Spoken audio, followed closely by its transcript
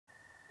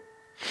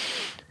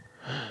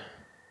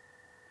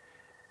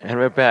And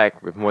we're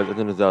back with more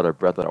Legend of Zelda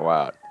Breath of the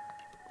Wild.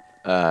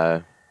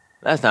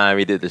 Last time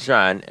we did the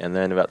shrine and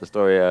learned about the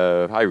story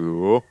of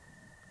Hyrule.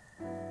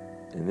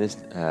 And this,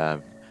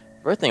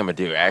 first thing I'm gonna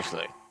do,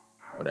 actually,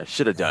 what I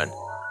should have done,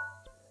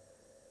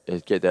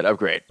 is get that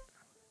upgrade.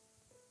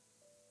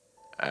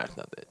 That's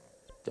not that.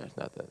 That's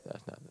not that.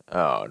 That's not that.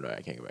 Oh, no,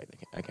 I can't go back.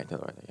 I can't tell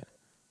the right thing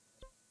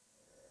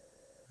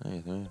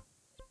yet.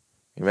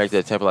 You make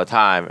that Temple of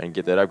Time and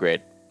get that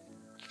upgrade.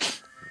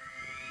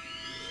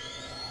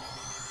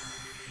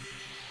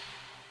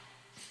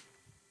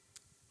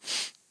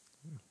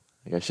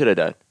 Like I should have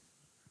done.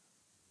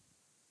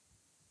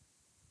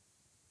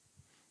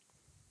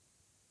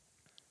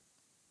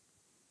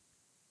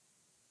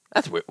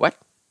 That's weird. What?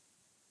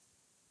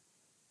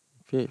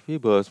 Few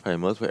bows play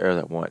multiple arrows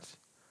at once.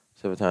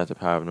 7 times the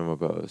power of normal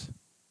bows.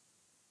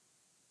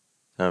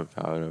 Time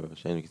power of normal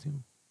bows.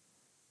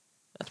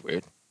 That's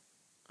weird.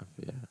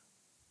 Yeah.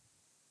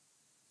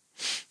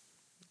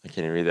 I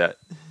can't even read that.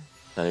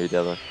 Not even read the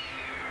other one.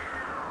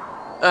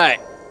 Alright.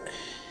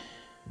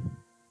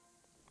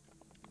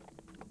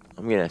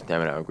 I'm getting a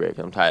stamina upgrade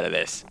because I'm tired of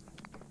this.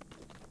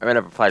 I ran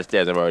up a flight of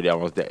stairs and I'm already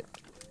almost dead.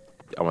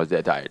 Almost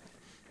dead tired.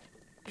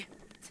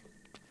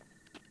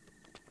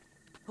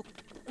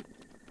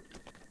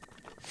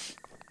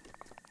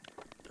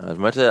 As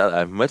much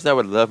as I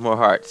would love more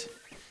hearts.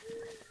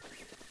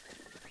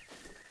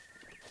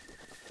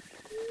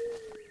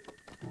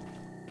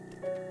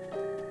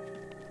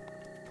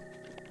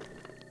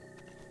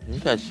 You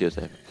got shield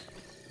safe.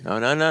 No.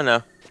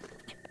 I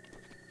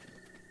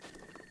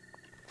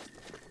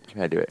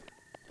gotta do it.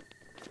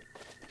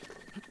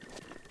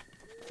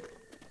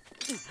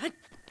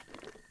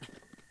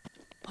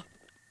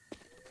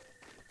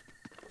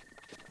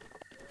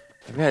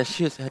 I got a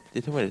shield safe.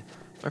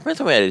 My friend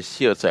told me I had a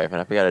shield safe and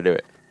I forgot to do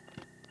it.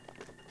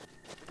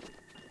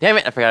 Damn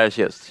it, I forgot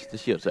the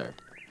shield safe.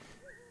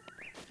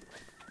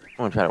 I'm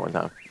gonna try it one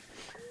time.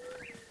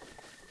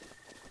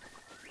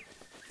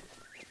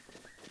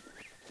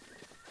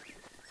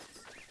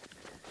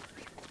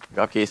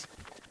 Drop keys.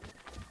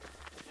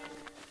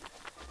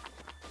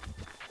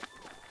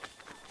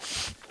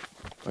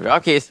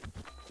 Drop keys.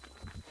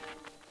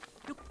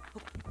 Oh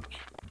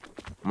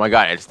my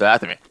god, it's still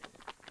after me.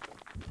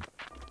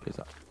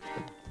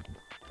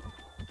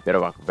 Better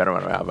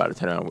run around. I'm about to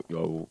turn around with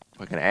your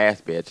fucking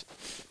ass, bitch.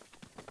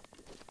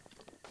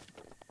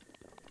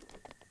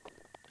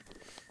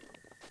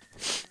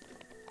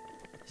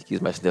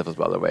 Excuse my sniffles,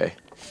 by the way.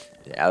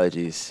 The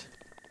allergies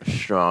are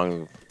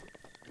strong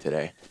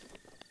today.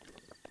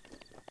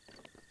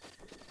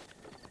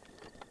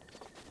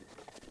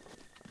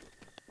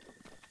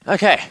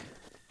 Okay.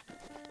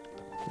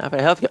 Now for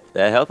the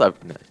health up.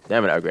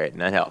 Stamina upgrade,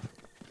 not health.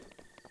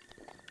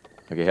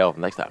 Okay, health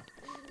next time.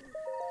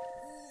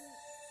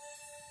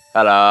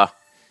 Hello.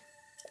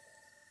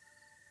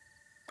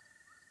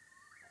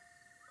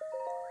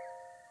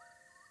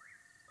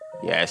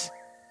 Yes.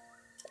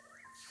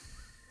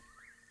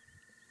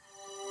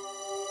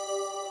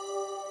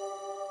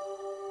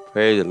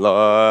 Praise the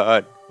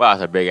Lord. Wow,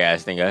 that's a big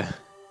ass thing of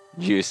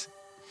juice.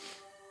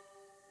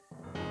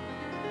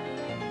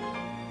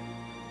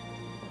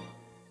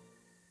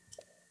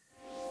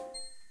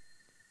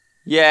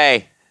 Yay!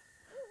 I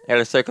got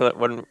a circle.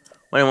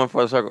 One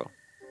for the circle.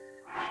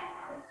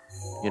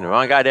 You know,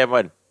 wrong goddamn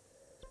one.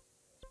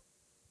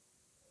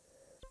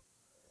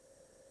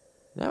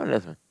 That one,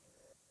 this one.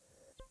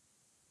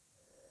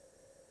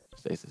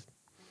 Stasis.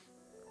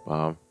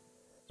 Bomb.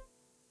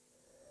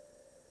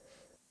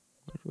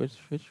 Which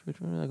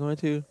one am I going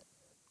to?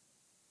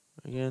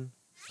 Again?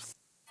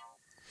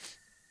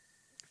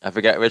 I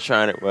forgot which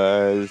shrine it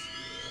was.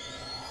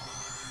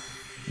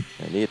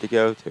 I need to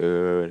go back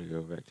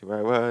to where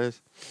I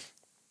was.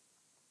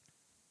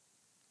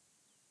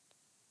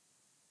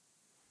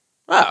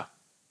 Oh.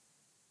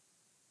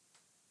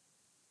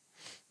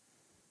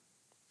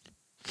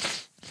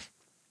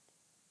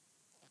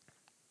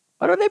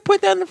 Why don't they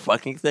put down the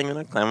fucking thing and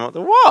I climb up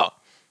the wall?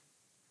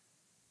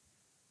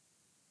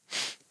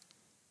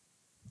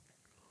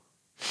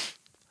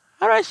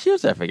 How do I shoot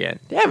stuff again?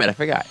 Damn it, I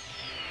forgot.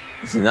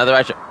 This is not the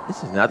right shot.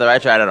 This is not the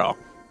right shot at all.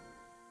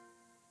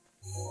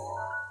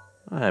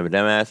 I'm a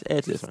dumbass.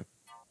 It's this one.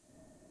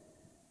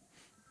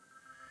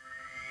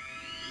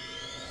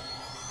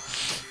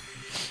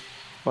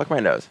 Fuck my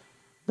nose.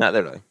 Not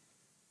literally.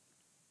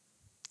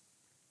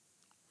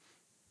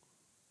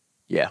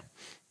 Yeah.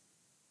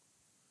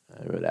 I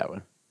remember that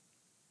one.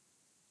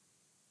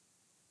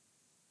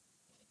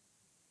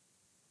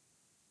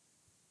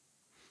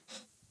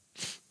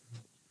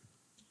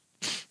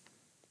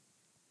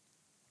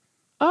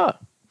 Oh.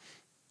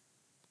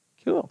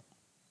 Cool.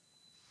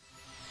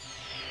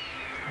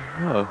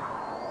 Oh.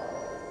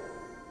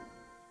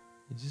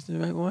 Is this the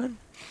right one?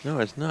 No,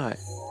 it's not.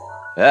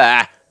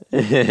 Ah!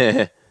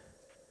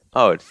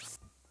 Oh, it's...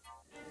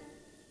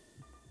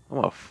 I'm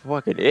a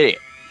fucking idiot.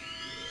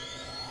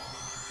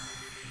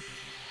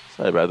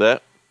 Sorry about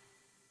that.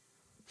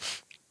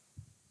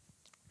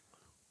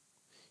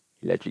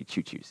 Electric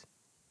choo-choos.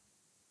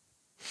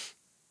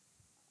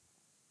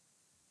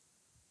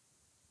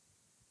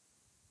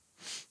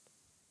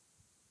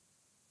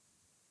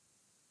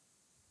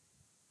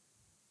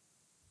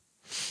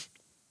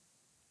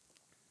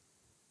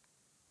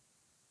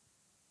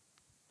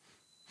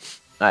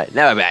 Alright,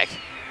 now we're back.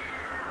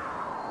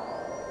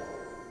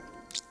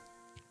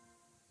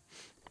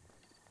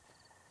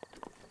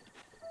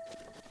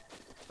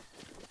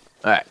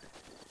 Alright.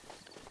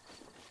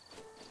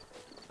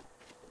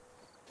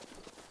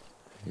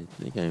 I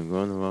think I'm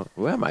going the wrong...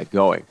 Where am I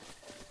going?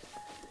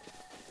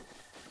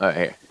 Alright,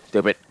 here.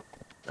 Stupid.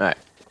 Alright.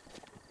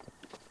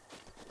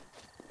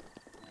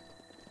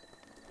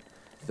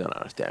 Still not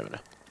enough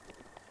stamina.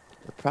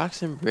 The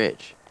Proxim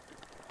Bridge.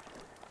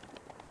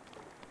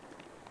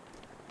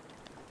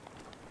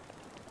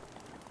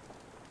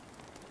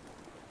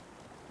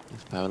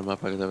 There's 5 of the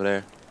motherfuckers over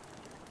there.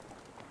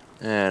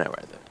 And I'm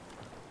right there.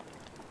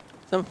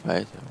 Some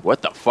place.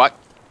 What the fuck?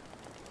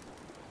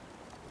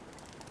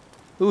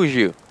 Who is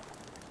you?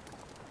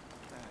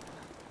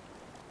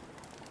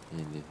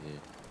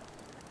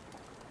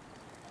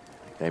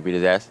 Can I beat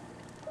his ass?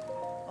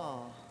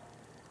 Oh.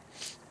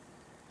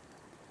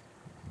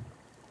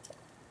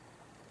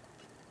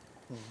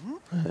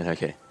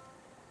 Okay.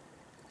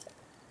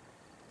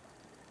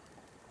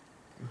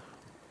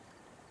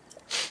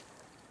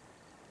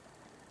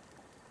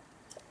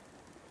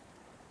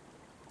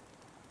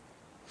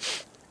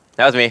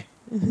 That was me.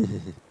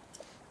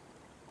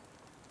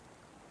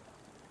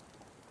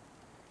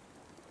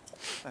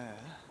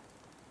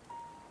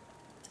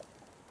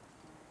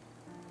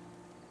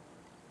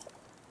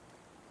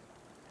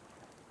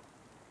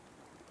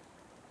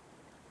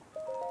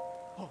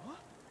 Oh.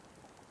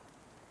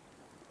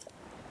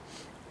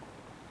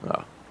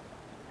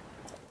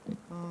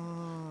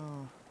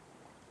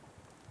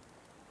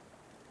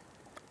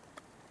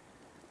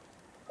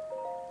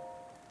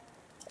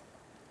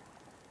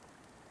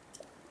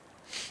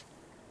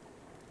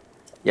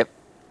 Yep.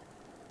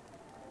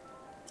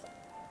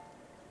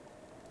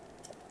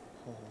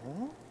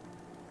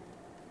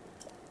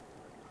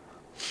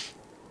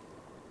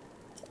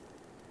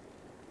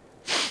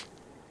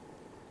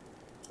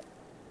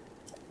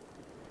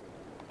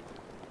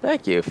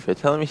 Thank you for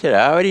telling me shit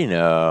I already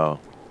know.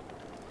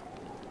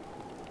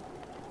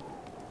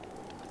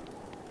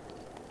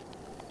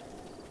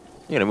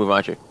 You're gonna move,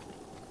 aren't you?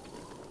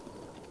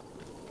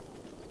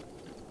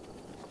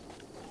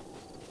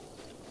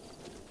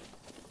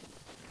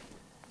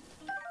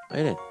 I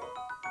did.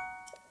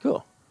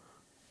 Cool.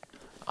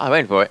 I'm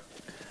waiting for it.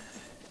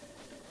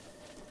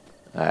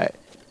 Alright.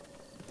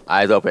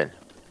 Eyes open.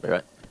 Wait,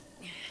 what?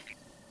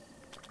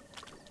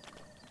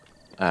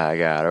 I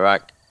got a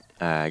rock.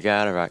 I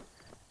got a rock.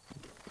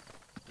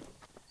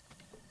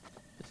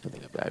 There's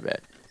something up there, I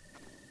bet.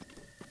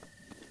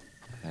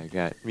 I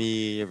got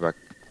me a rock.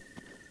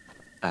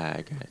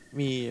 I got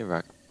me a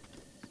rock.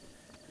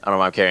 I don't know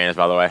why I'm carrying this,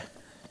 by the way.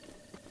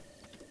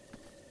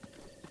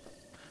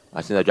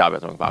 I see that job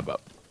as something pop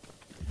up.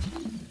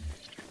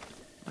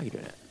 Why are you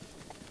doing that?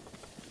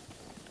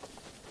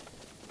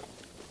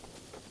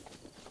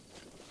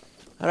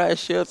 How do I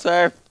shield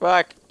surf?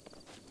 Fuck.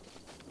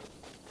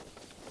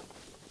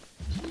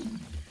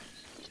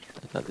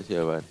 That's not the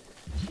shield button.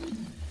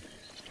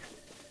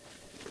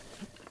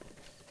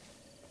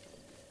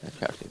 That's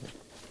crouch stupid.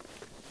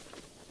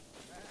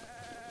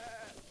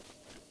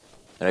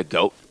 And a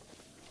goat.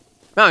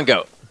 Mountain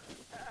goat.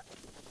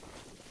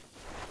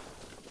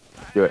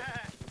 Do it.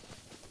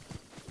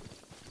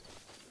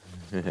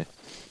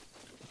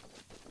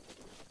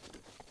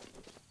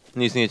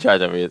 You just need to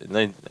charge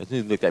everything. As soon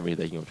as you looked at me,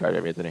 like, you can charge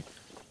everything.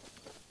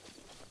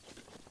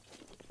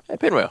 Hey,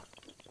 pinwheel.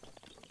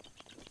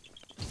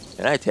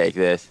 Can I take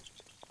this?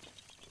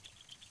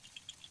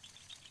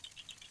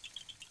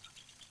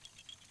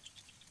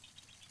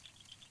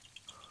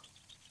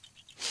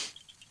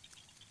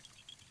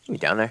 We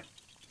down there?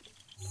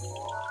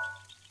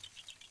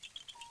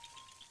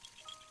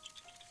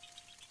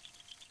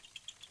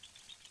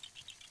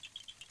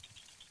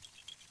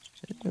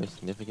 No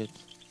significance.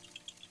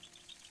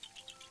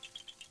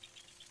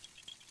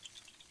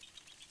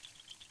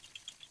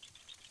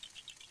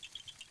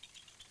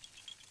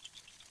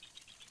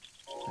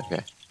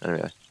 Okay, I don't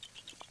really.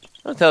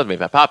 Don't tell me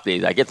if I pop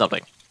these, I get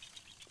something.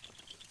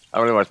 I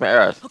don't really want to spend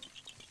arrows.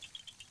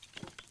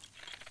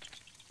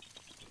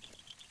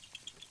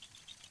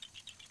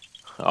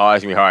 Oh,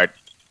 it's gonna be hard.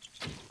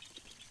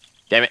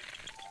 Damn it.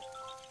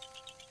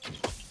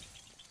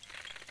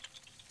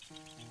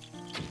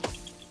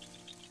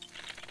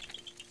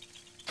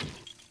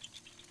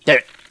 Damn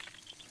it.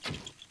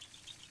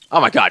 Oh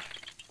my god.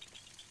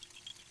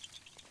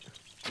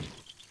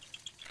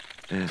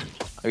 I'm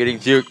getting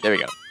juked. There we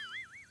go.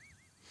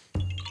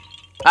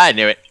 I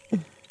knew it.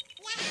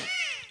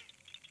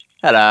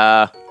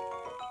 Hello.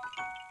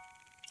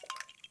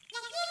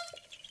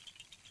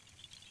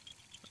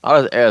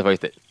 All those arrows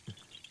wasted.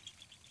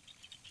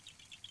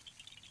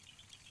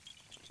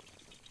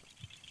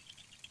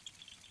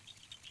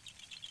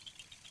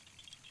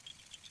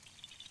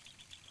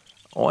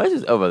 Oh, this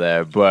is over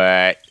there,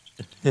 but...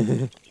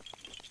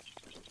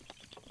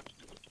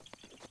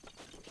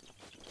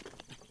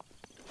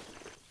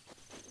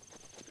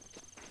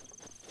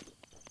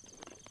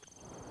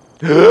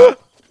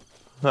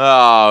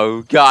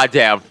 Oh,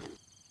 goddamn.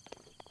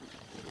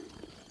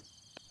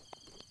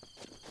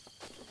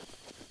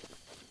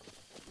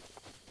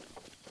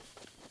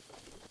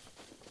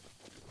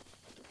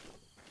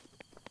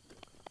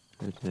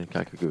 I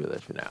can't agree with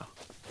this for now.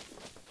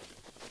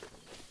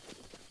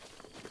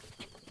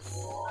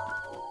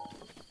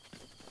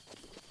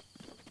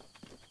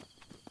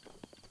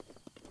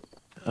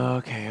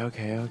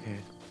 Okay.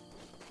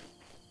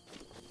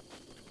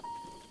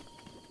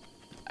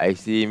 I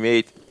see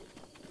meat.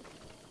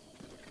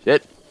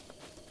 Shit.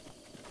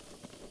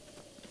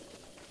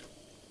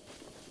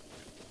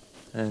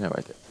 And not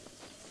right there.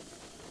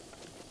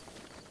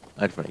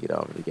 I just want to get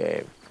over the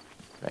game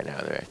right now.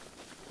 Right.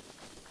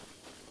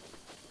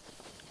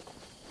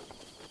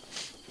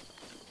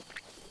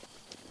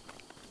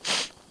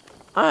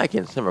 I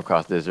can swim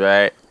across this,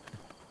 right?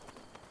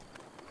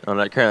 Oh,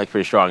 that current looks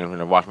pretty strong. I'm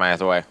gonna wash my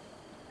ass away.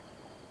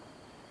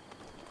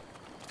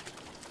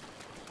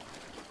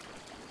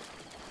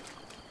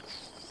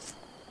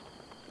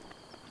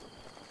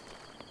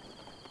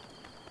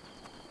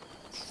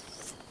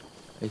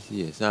 I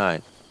see a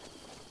sign.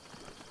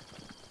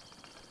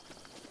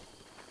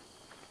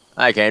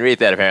 I can't read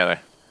that apparently.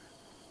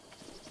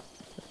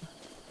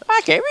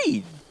 I can't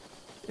read.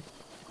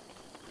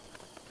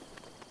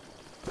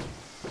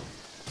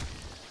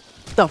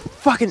 The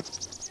fucking.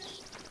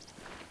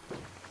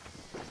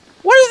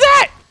 What is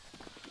that?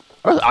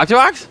 Are those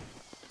Octoroks?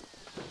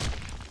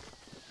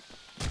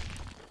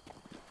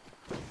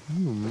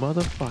 You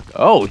motherfucker.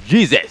 Oh,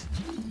 Jesus.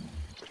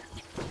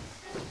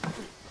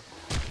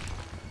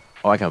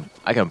 Oh, I can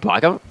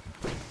block him?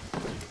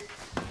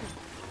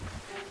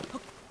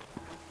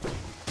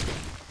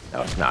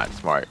 No, it's not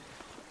smart.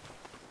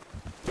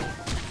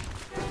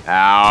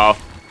 Ow.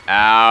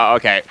 Ow.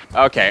 Okay.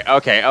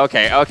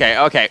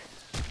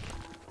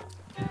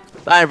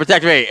 Sign,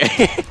 protect me.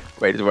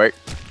 Wait, does it work?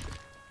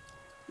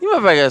 You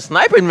motherfucker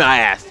sniping my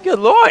ass. Good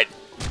lord.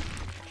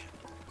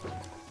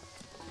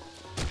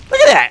 Look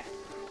at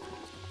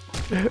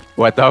that.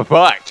 What the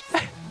fuck?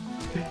 I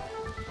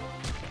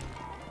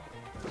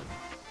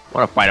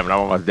want to fight him, but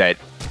I'm almost dead.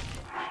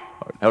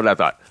 Hold that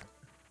thought.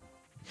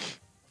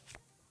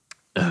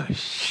 Oh,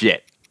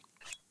 shit.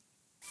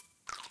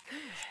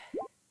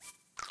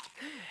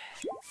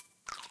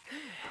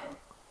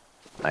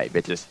 Alright,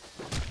 bitches.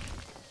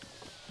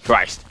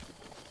 Christ.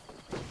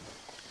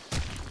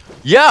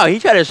 Yo, he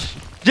tried to.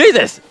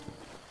 Jesus!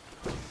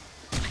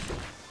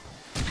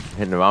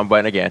 Hitting the wrong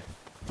button again.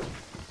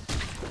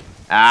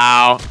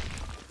 Ow.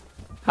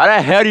 How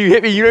the hell do you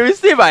hit me? You don't even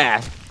see my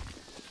ass.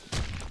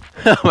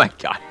 Oh my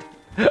god.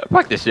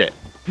 Fuck this shit.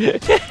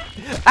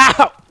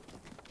 Ow!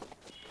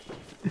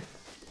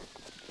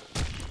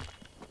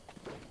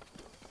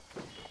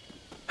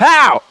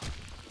 How?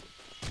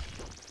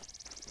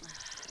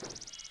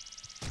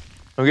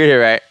 I'm good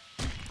here, right?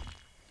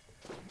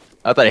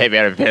 I thought he hit me.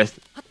 I'd be pissed.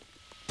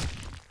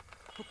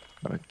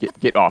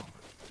 Get off.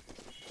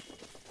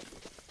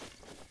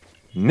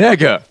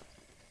 Nigga!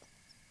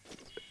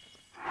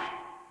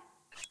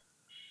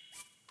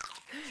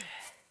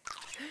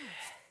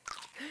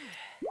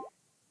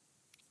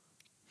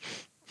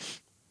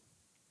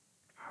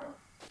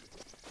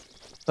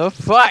 The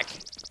fuck?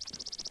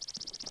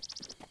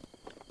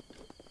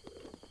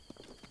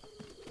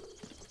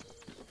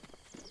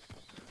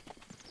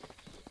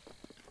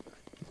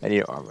 I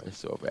need armor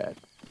so bad.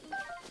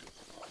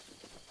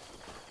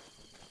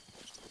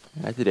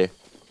 That's to do.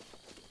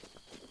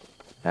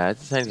 That's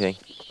the same thing.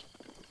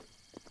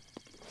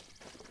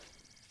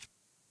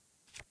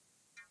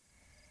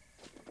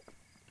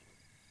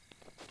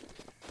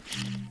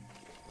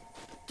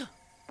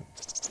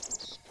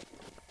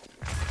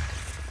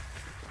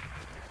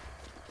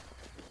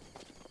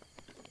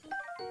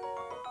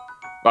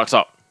 Box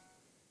up.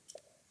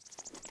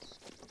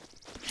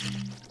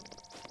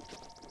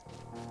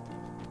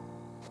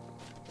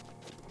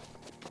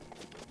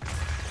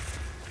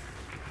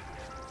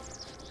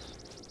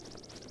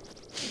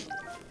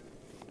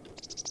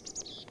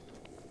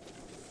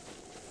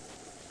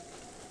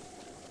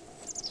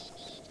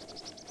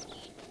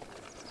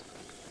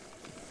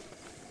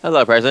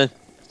 Hello, person.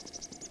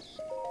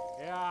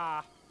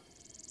 Yeah.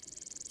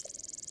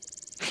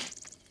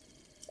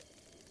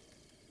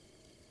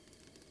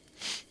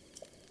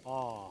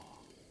 Oh.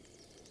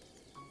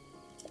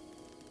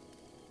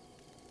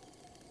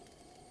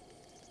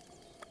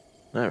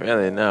 Not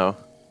really, no.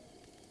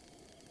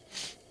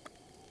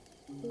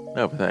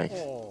 No, thanks.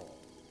 Oh.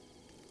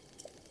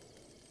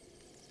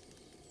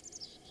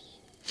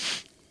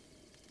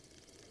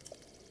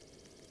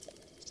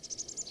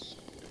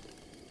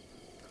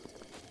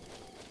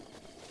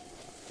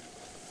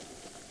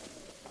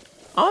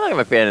 I don't think I'm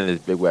a fan of this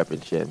big weapon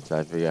shit, so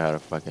I figure out how to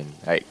fucking.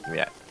 Hey, give me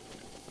that.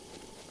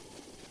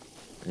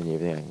 And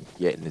everything I can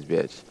get in this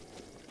bitch.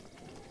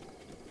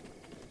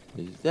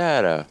 Is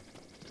that a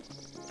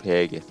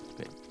pig? It's a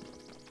pig.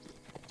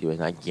 Dude, it's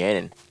not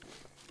Ganon.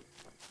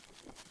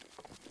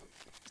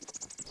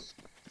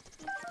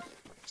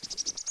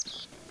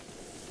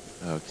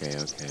 Okay.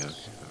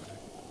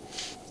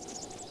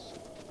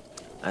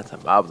 That's a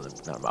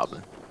moblin, not a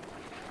moblin.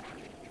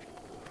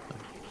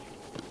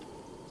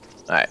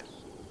 Alright.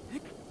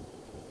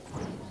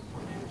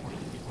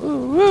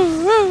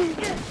 Woo.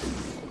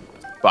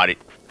 Body.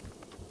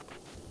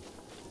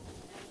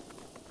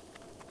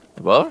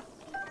 Above?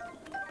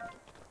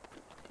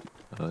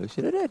 Oh,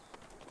 shit, I did.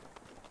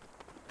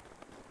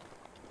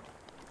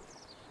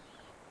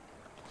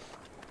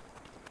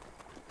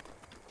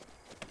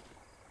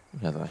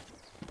 Nothing.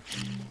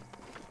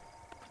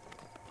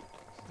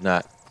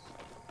 Not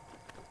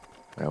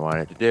what I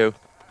wanted to do.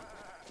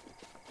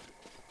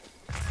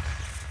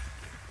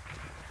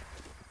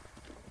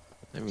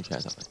 Let me try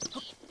something.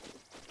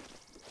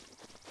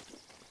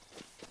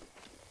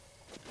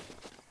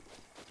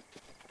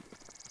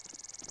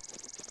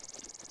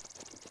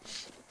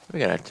 We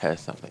gotta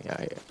test something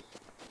out here.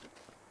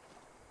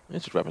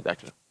 Let's just weapons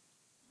actually.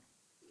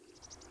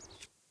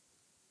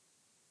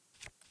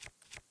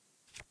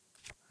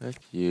 Let's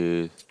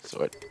use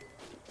sword.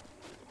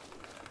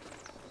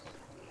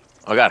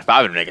 Oh god,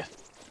 5 of them niggas.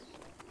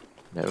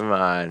 Never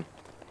mind.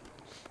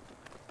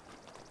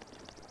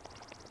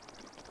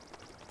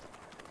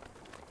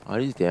 All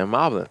these damn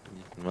moblins.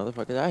 These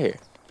motherfuckers out here.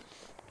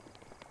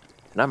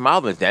 Not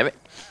moblins, damn it.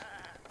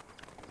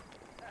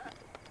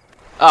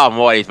 Oh,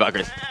 more of these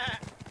fuckers.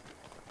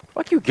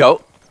 Fuck you,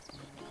 goat.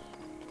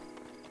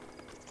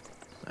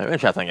 I'm gonna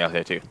try something else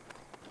here too.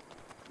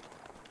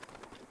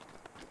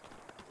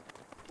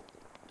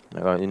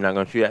 You're not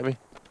gonna shoot at me?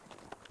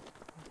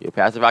 You a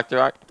passive actor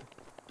rock?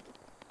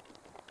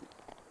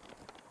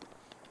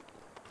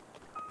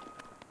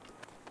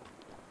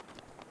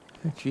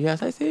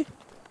 Treehouse, I see.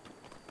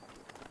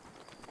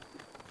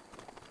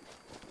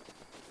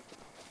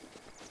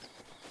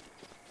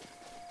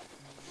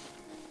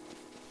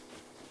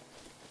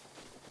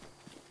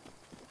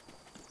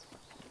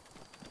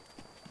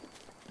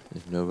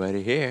 There's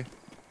nobody here.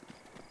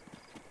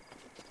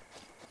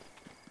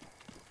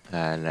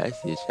 And I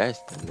see a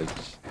chest. And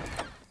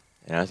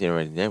I don't see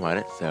anybody's name on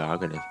it, so I'm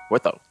gonna.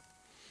 What the?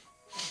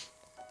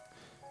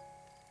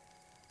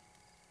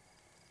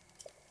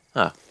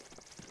 Huh.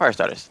 Fire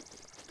starters.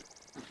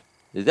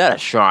 Is that a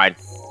shrine?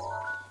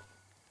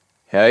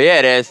 Hell yeah,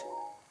 it is.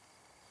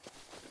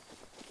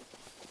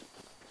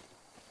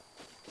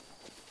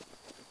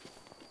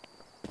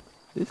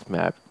 This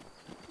map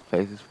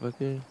faces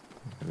fucking.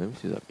 Let me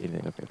see if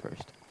anything up here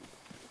first.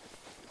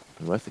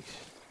 Unless it's.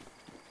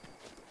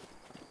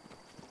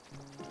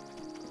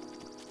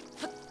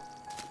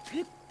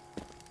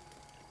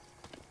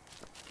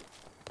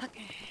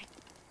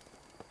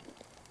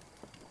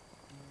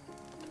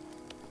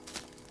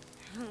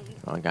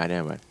 Oh,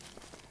 goddamn it.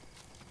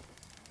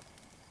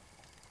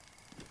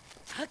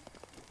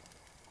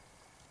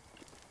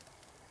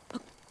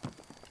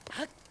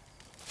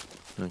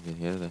 Okay,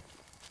 here's the.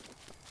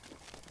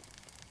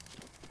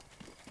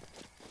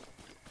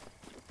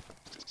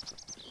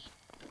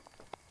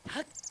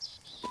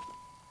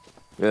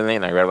 Really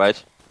ain't like red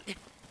lights.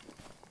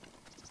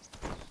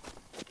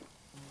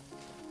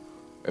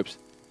 Oops.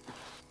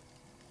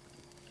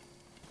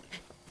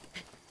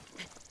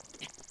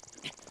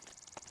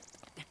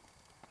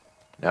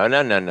 No,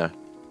 no, no, no.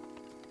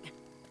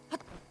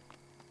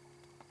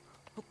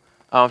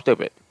 Oh, I'm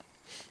stupid.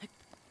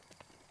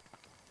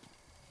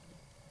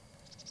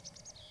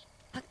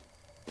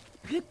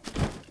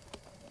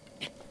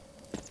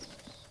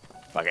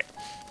 Fuck it.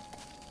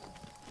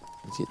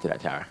 Let's get to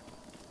that tower.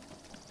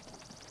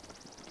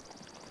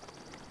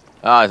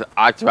 Oh, it's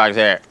Octobox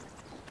here.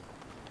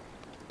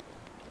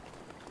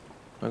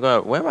 I'm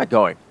going. Where am I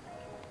going?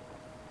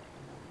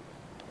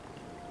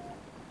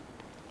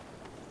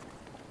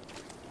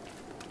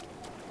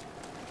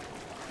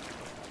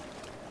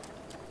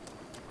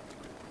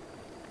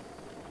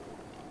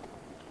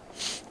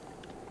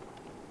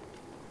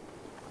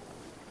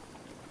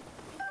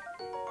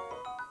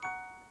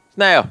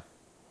 Snail.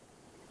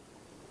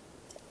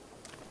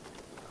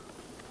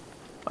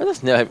 Why does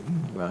snail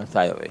run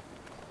silently?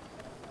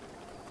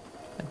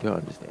 I don't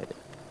understand it.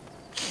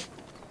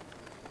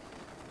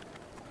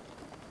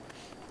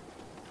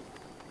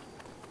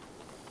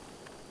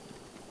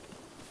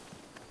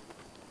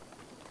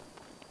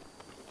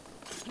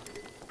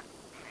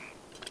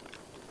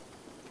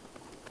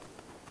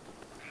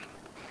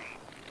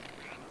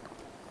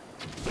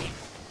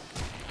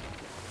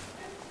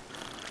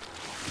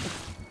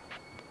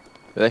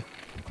 Really?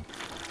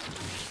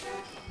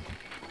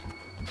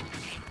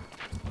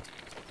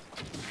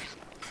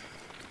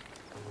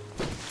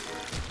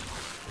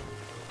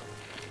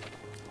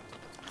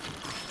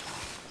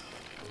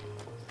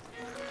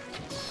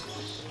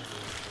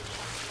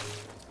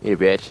 You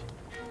bitch.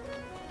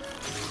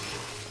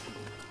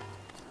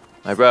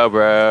 My bro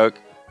broke.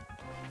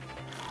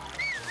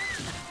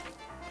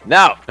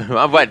 No!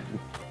 My butt.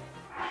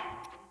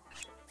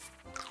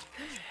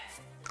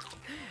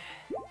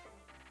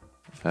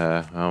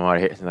 I don't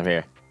want to hit something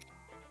here.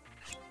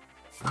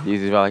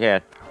 Use as well I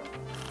can.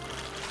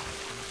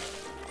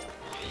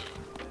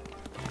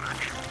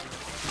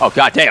 Oh,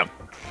 god damn!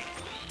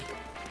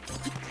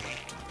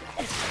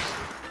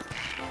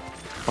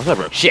 What's up,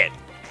 bro? Shit!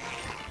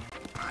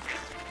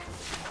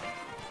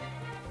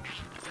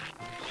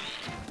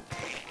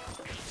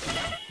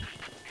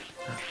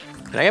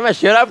 Can I get my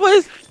shit out,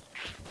 please?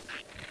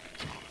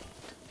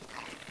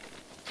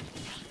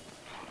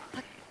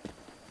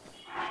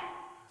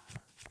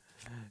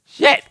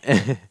 Shit!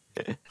 I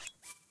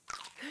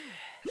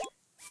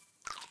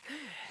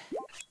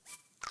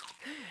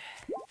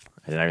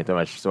didn't even throw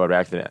my sword by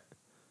accident.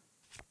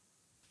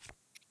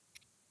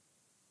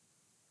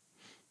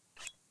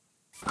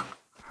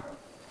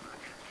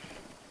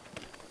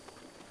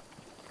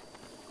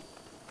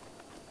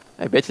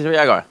 Hey, bitches, where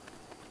y'all going?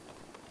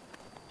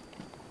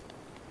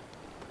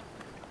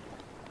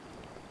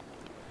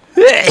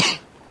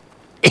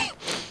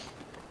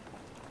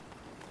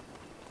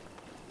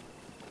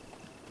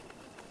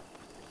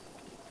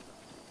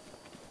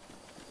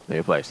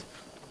 New place.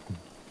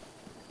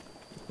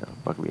 No,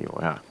 fuck me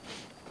anymore, huh?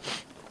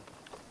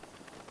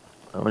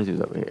 I want to do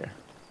this over here.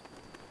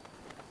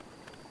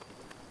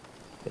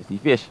 There's the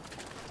fish.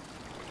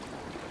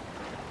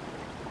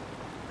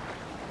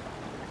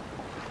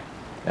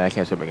 I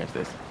can't swim against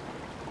this.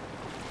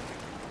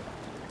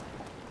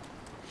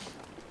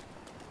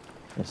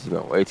 This is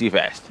going way too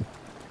fast.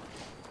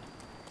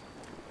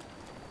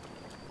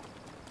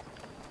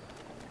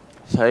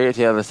 So you get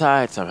to the other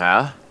side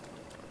somehow.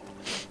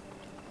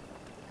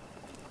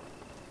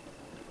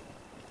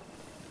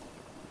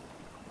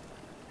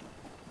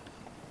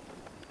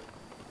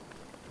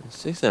 There's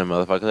 6 of them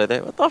motherfuckers like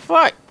that. What the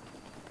fuck?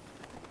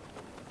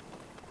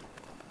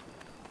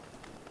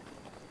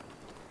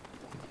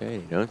 Okay,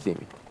 they don't see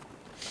me.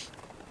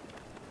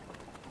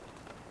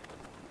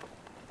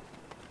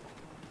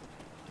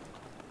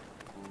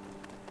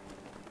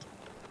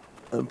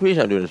 I'm pretty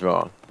sure I'm doing this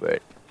wrong,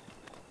 but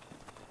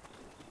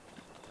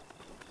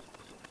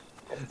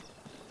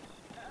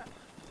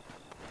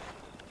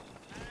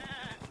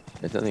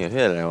there's something up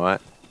here that I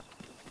want.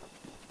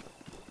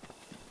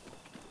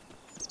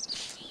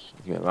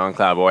 Give me a long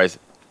cloud, boys.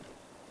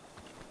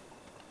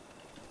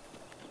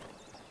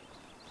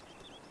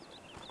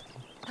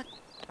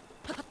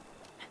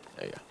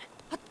 There you go.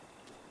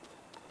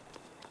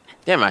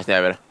 Damn my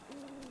stamina.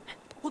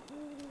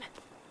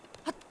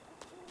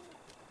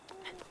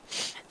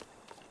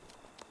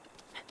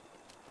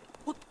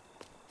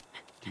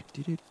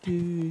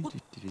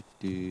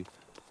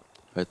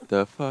 What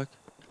the fuck?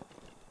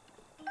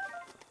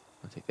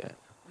 I'll take that.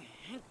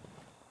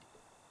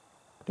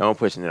 Don't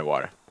push into the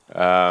water.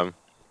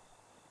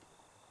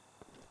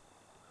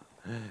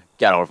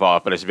 Gotta fall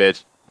off for this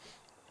bitch.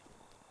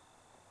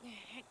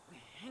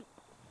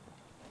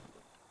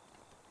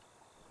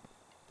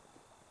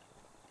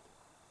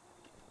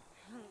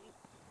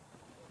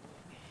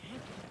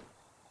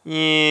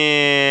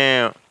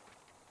 Yeah.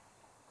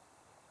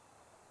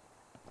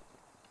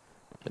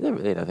 There's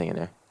really nothing in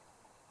there.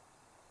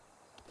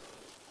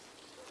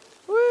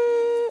 Woo.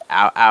 Ow,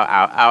 ow,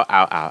 ow, ow,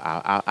 ow, ow,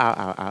 ow, ow, ow,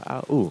 ow, ow,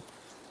 ow. Ooh.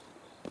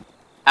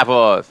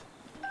 Apples.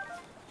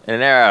 And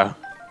an arrow.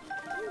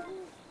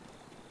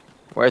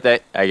 Worth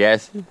it, I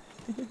guess.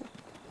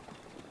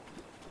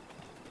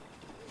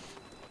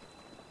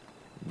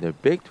 The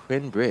Big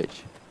Twin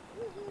Bridge.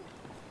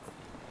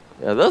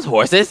 Are those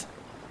horses?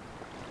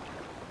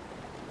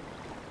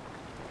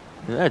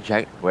 Is that a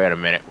jack? Wait a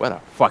minute. Where the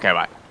fuck am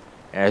I?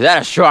 Is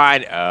that a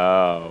shrine?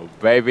 Oh,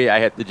 baby, I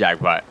hit the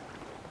jackpot.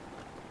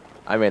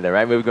 I made the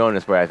right move going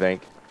this way, I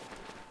think.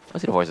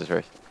 Let's see the horses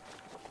first.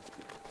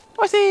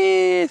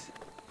 Horses!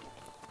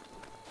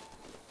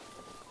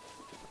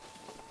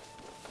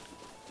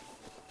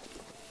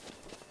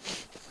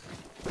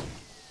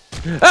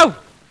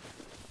 Oh!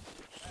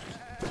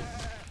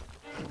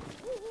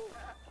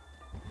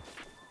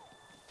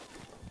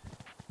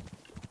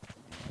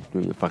 Do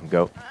you fucking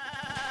go.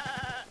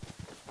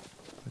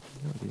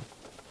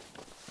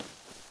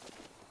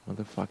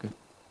 Motherfucker.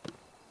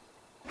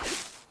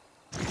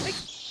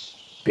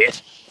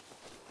 Bitch.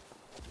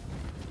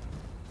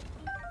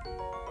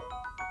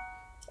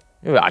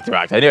 You rocked the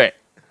rocks, I knew it.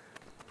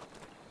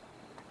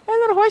 Hey,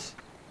 little horse.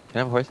 Can I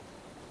have a horse?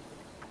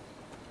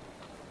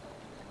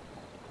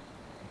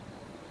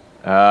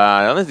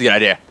 No, this is a good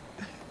idea.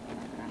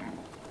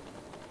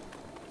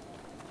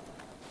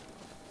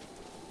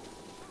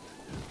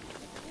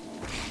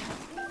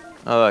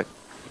 Oh, look.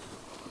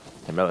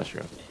 A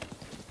mushroom.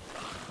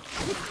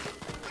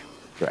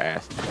 Your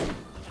ass.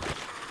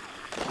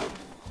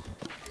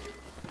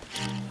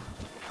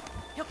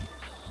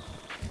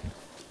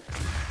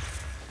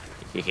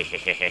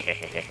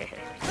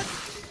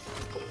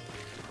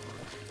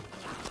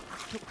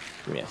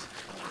 Yes.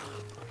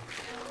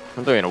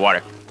 I'm throwing in the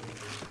water.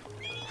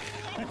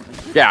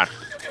 Down.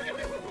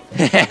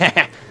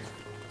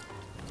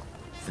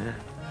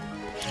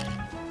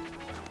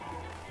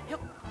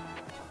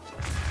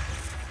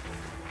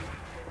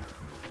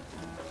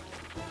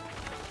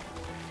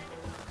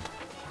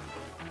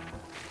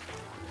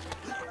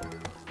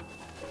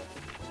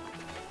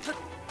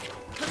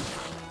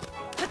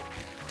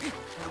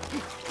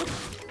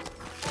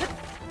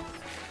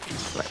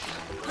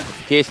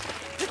 Kiss.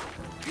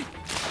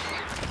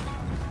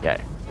 Got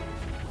it.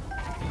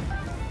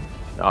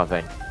 Oh,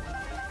 thanks.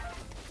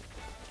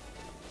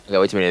 I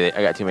got way too many of these.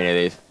 I got too many of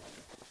these.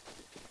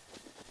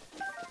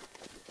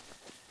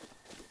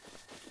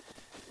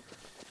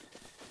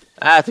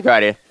 Ah, that's a good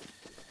idea.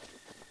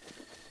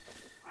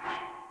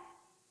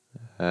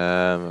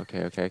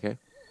 Okay.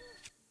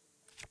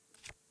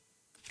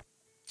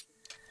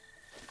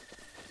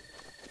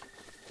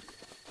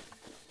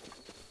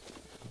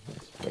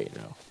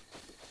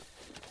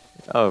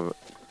 Oh,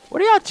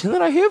 what are y'all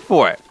chilling out here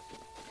for?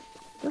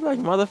 There's like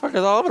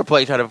motherfuckers all over the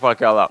place trying to fuck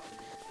y'all up.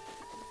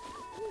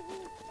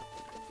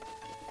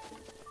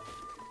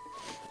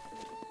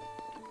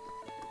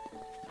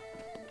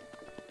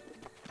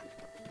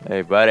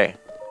 Hey, buddy.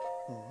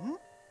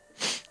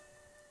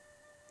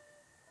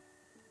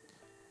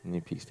 New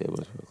peak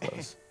stables real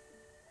close.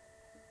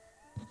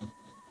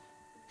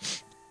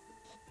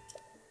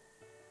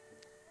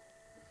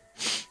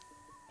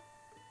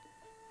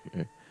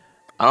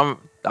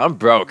 I'm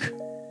broke.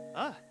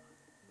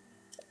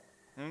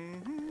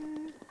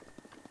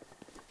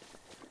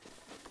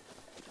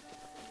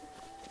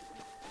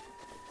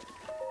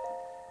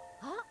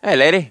 Hey,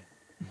 lady.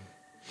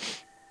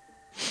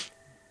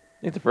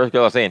 It's the first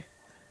girl I've seen.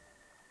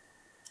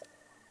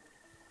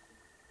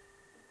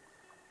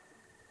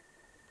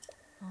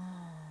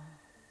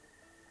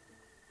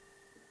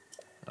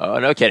 Oh,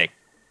 no kidding.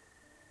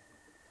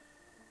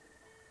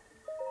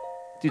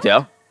 Do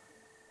tell.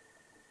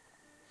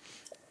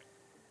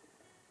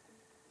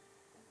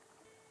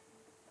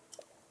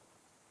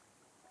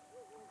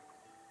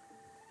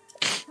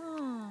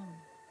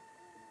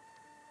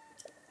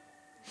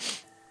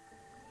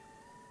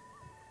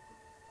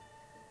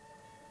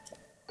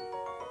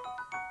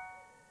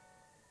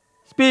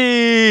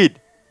 Speed!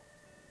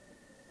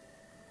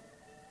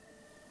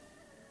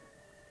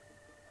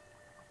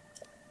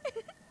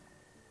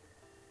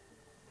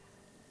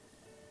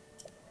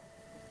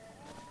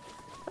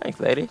 Thanks,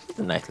 lady. She's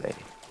a nice lady.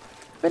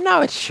 But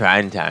now it's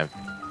shrine time.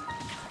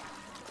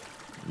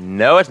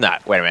 No, it's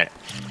not. Wait a minute.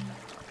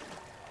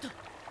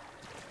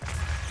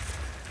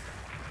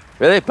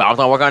 Really? Bombs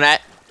don't work on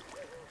that?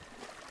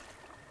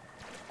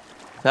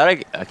 How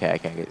do I okay, I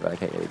can't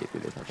really get through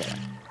this. Okay.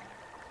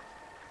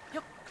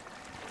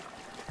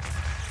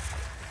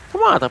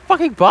 Come on, it's a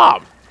fucking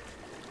bomb.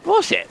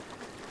 Bullshit.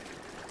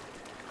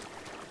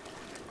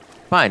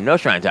 Fine, no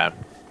shrine time.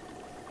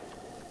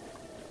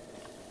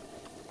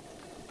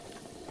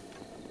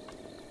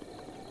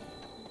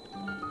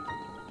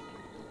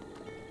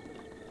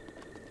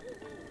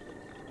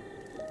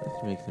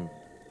 Let's make some.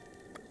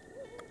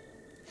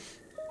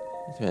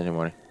 Let's make some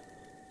morning.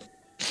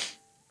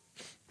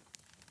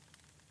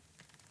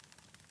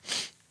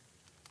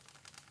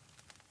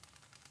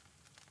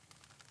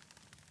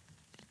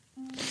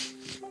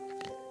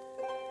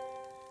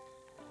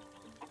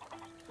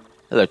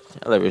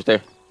 Hello,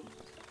 Rooster.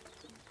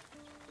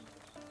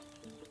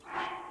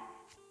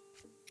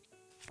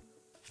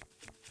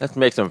 Let's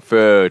make some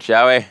food,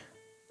 shall we?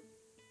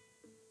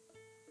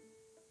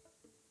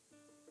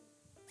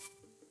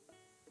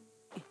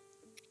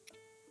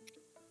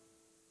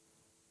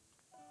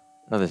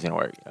 Oh, this is gonna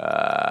work.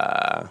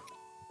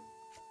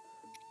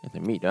 Get the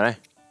meat, don't I?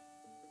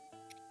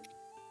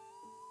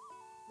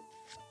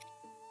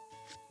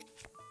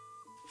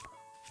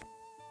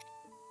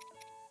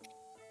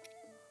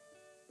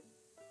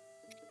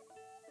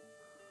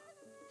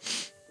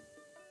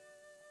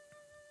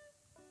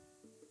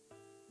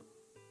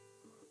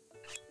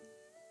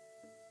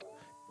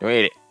 Don't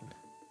eat it.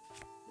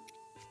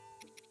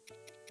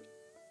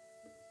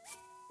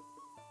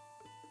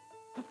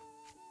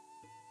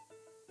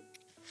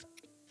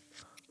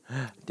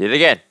 Did it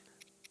again.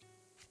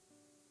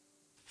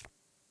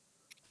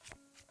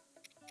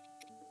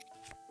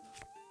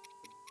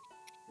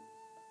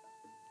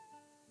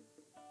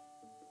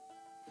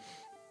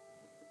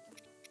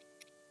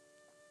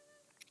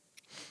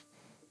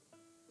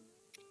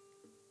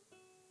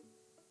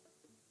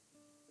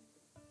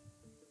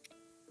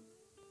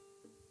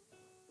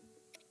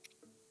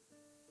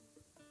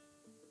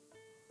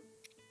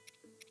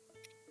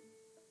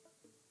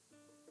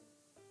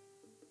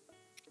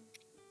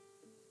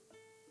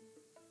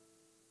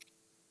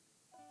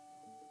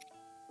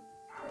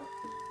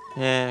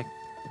 Yeah.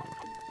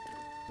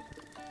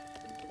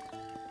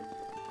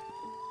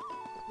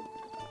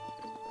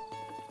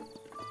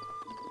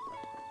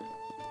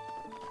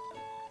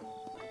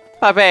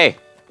 Puppy!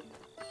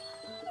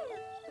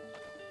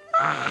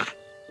 I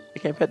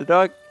can't pet the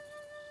dog.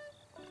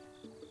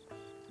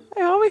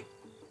 Hey, homie.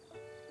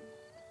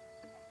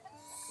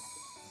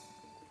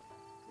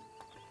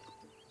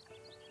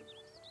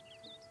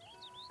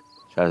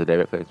 Shout out to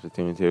David, plays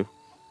Splatoon 2.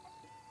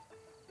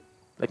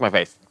 Lick my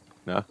face.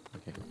 No?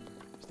 Okay.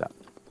 Stop.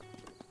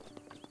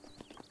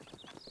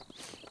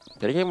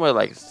 Did I get more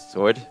like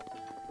sword?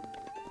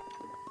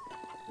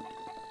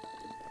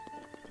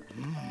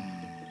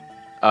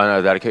 Oh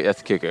no,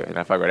 that's Cuckoo, and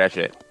I forgot that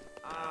shit.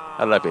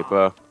 I love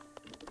people.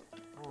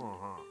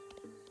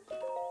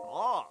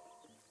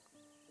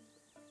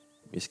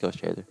 Musical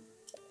shader.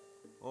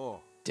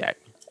 Jack.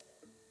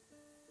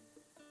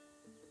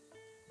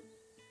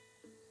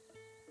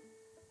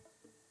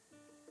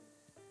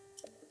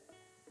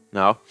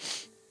 No.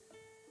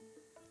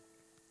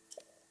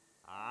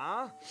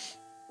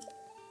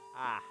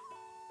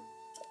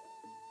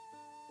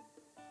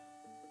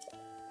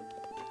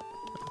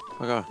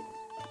 Oh god.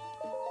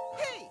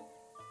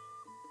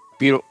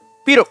 Beetle.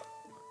 Beetle.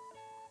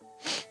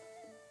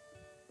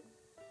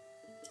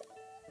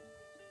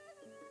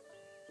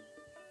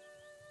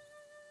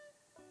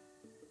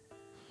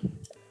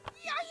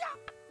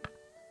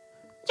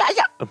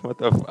 What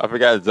the? I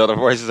forgot Zelda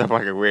voices are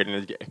fucking weird in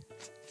this game.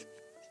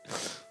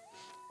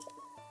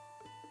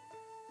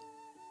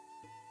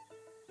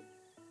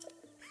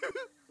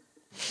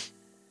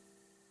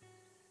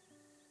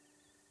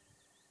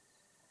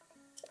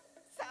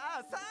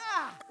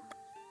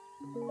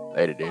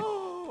 Later, dude.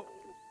 Oh.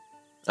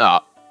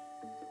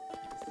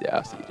 Yeah,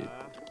 I'll see you,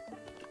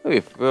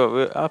 dude.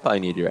 I'll probably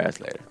need your ass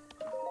later.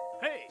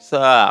 Hey.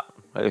 Sup?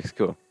 That looks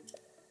cool.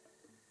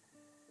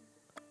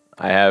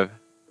 I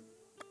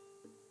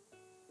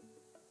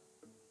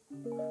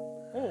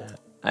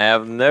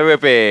have no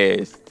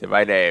rupees to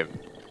my name.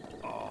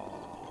 Oh.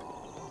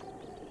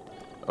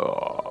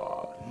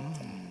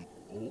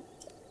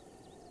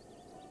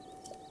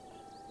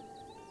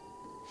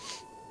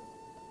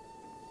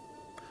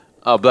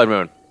 Oh, Blood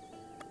Moon.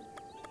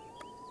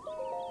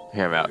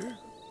 Hear him out.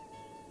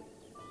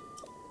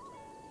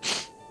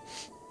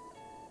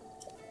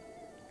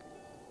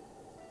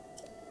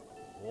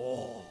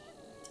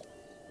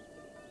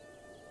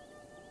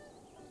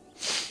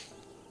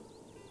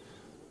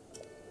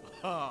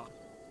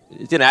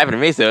 It's gonna happen to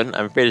me soon.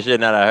 I'm pretty sure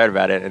now that I heard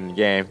about it in the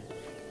game.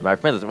 My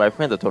friends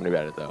have told me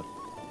about it though.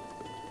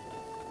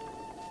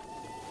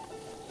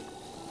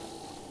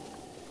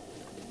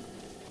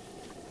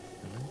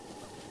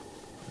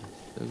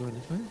 Still going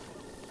this way?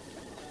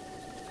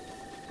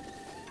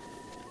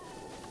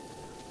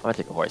 I'm gonna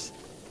take a horse.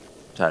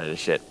 I'm tired of this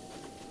shit.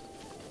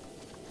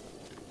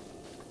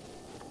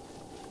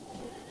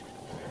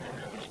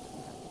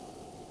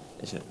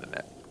 I shouldn't have done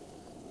that.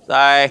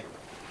 Sorry.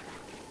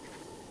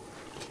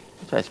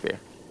 Try spear.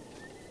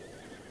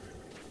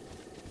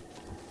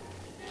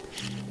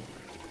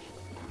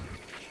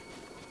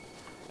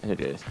 I should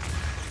do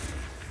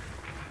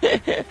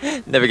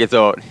this. Never gets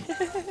old.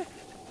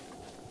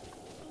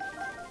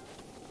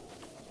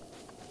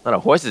 A lot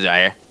of horses out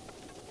here.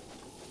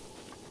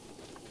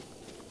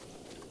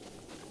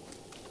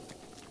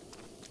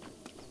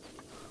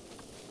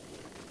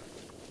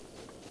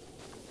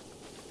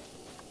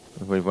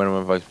 One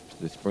of us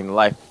to spring to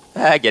life.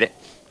 I get it.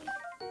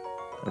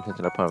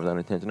 Unintentional pun was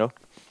unintentional.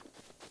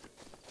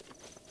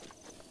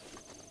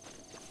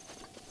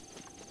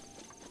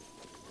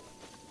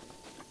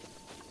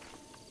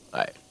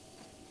 Alright.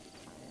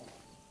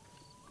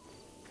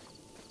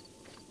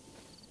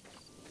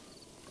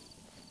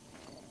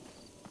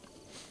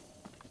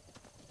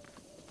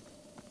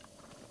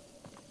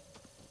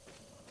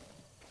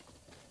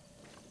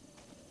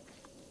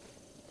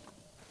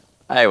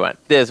 I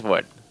want this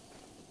one.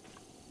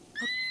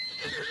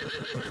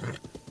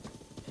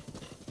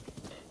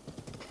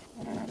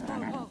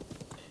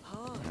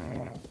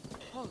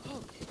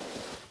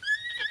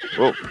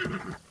 Whoa.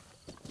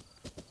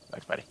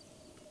 Thanks, buddy.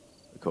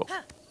 Cool.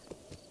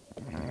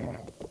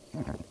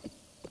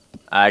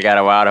 I got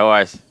a wild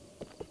horse.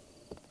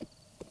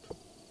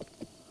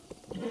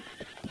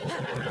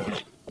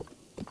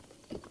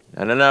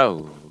 No.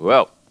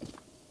 Whoa.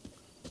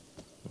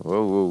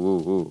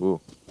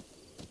 Whoa.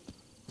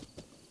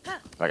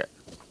 Okay.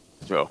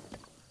 Let's roll.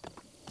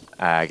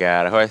 I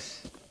got a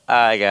horse.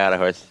 I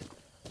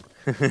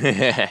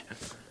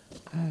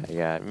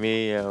got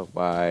me a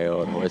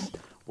wild horse.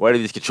 What are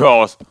these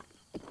controls?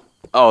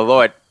 Oh,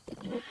 Lord.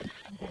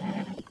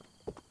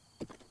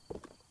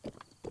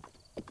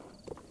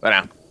 What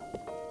now?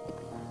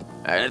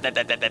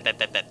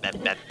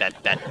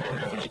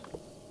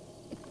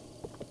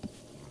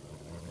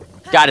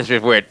 God, it's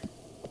really weird.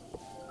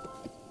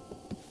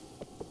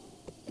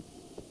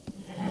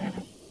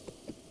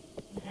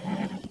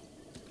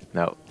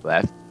 No,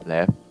 left.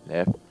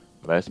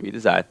 Must be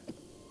the side.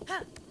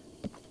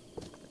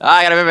 Ah,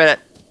 I gotta remember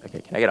that.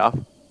 Okay, can I get off?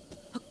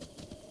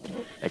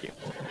 Thank you.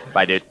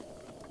 Bye, dude.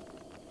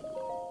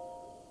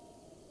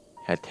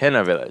 Had 10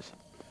 on village.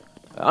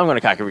 I'm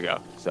gonna cock, here we go.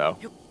 So.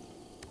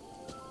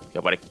 Let's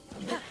go, buddy.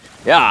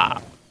 Yeah!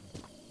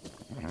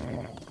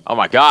 Oh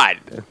my god!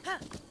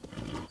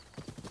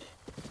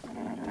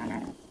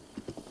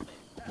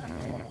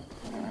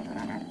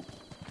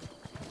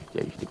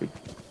 Yeah, you stupid.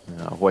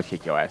 Horse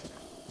kick your ass.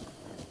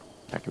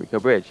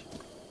 Kakariko Bridge.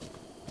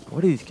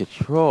 What are these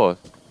controls?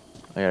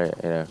 I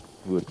gotta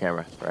move the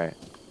camera, right?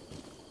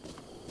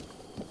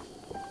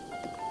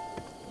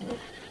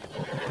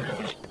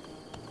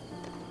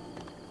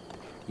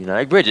 You know,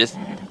 like bridges.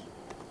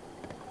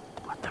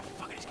 What the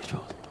fuck are these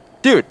controls?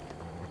 Dude!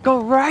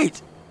 Go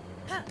right!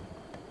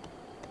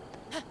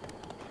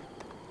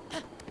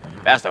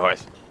 That's the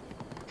horse.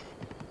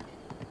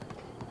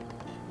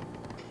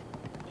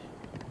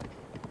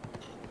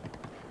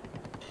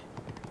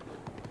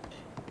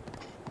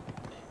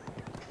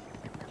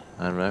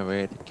 On my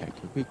way to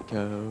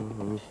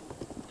Kakariko.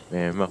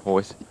 Man, my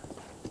horse.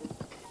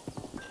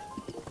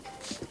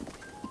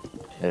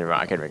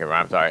 I can't make it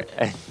rhyme, sorry.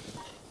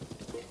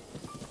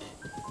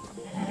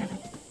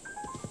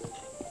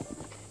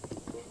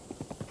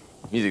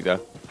 Music though.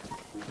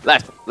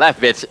 Left,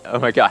 bitch. Oh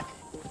my god.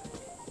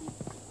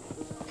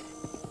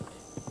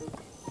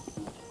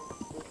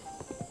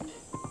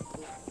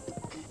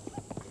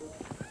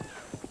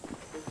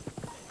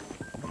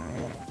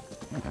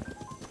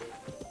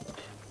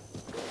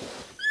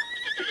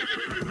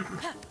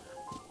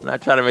 I'm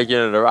not trying to make you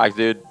into the rocks,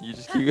 dude. You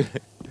just keep. You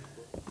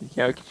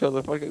can't control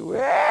the fucking.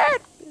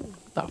 What?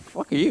 The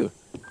fuck are you?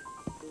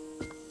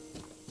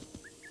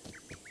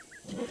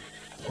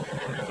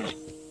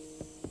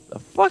 The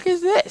fuck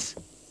is this?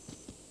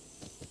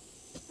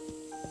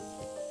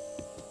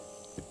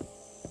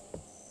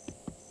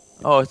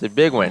 Oh, it's a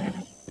big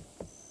one.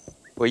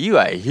 Well, you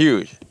are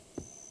huge.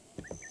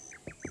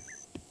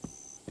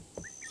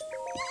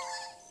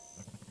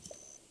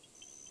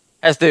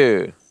 Let's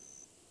do.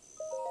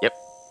 Yep.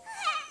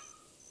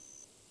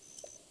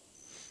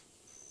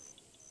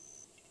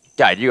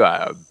 God, you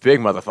are a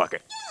big motherfucker.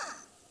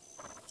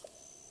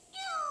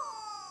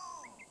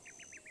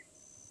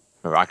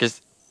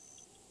 Maracas.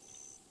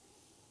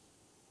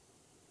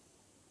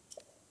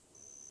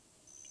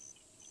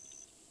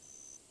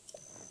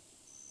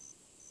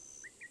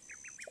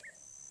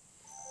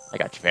 I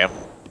got you, fam.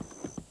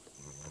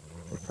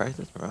 What price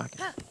is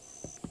maracas?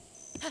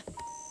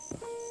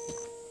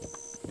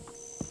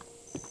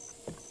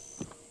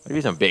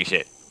 Maybe some big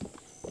shit.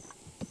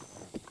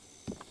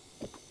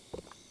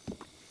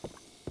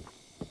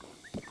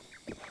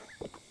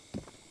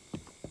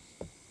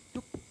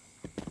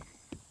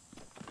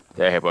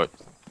 There, hey, boy.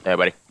 Hey,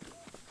 buddy.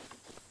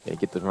 Yeah,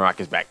 get the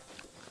maracas back.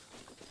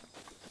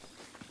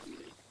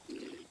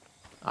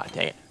 Ah,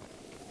 dang it.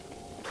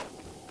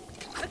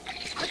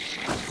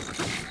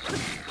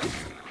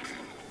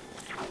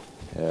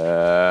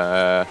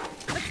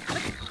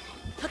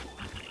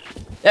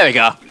 There we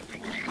go.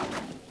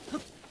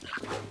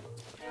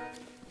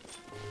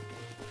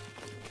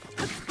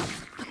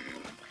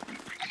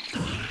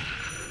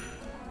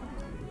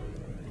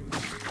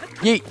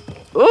 Yeet.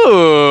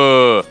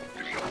 Ooh.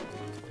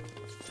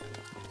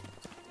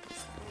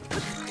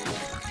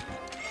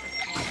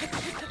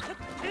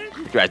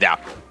 Right down.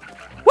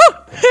 Woo!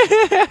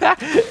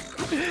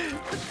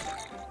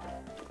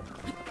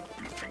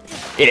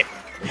 Eat it.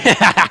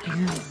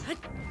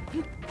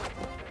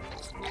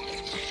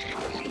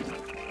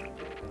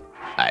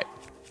 Alright.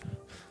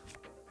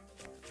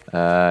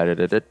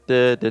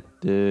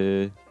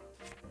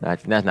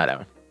 That's not that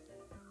one.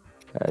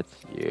 Let's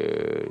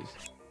use.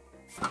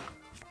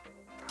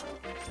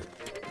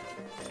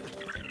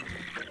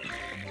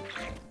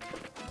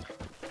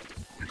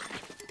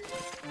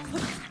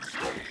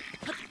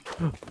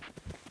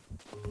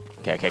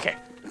 Okay.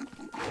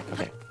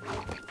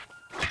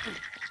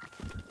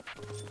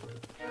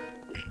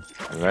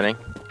 I'm running.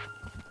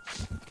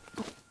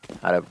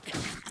 Out of.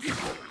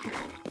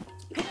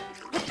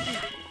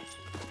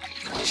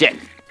 Shit.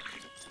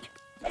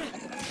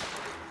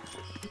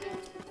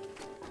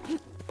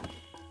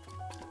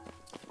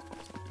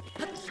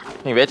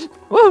 Hey, bitch.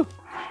 Woo!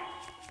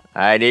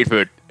 I need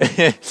food.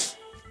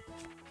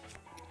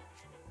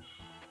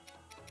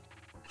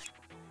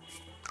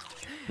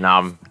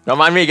 Nom. Don't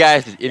mind me,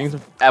 guys. Just eating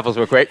some apples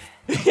real quick.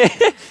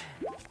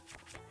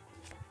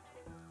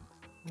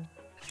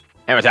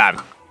 Hammer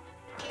time.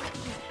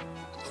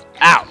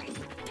 Ow.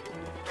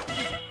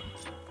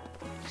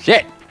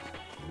 Shit.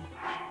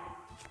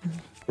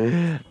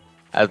 I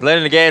was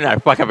learning again. I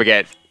fuck up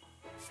again.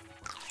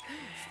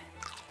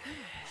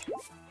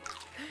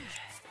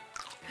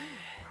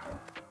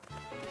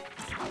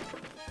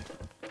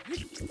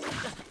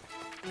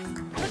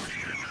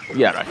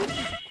 Yeah, right.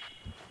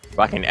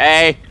 Fucking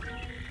A.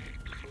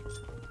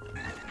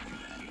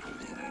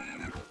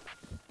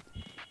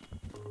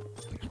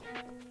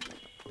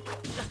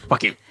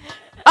 Fuck you.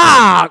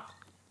 Ah!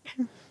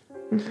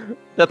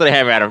 That's what I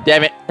hammer at him.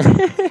 Damn it.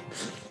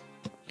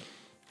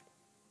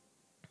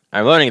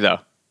 I'm learning though.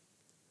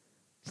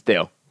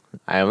 Still.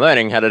 I am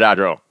learning how to dodge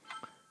roll.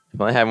 If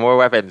I have more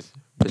weapons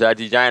besides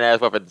these giant ass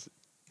weapons.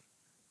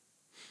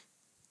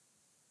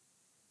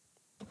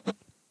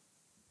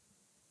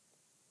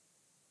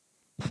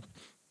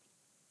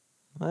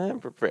 I am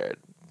prepared.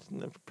 It's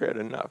not prepared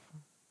enough.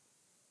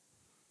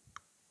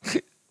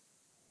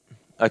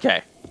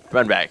 Okay.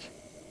 Run back.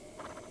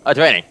 Oh, it's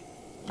raining.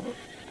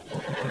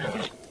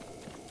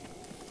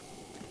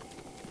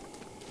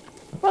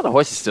 Well, the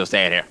horse is still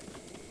staying here.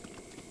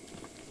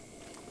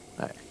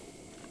 Alright.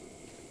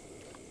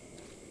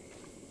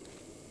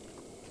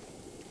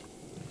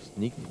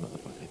 Sneaky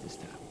motherfucker this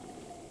time.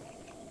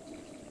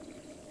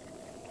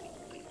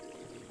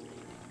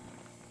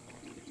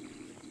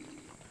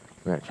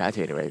 We're gonna try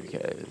to anyway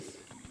because.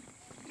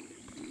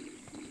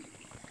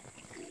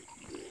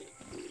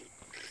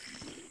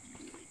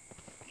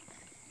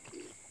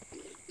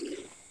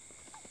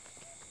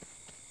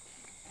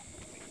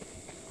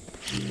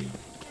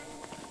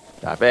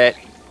 Stop it.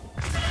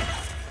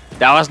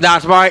 That was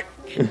not smart.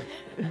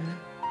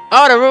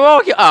 Oh, the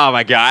remote. Oh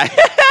my god.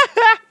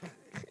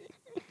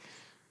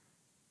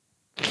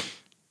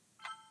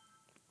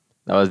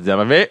 That was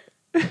dumb of it.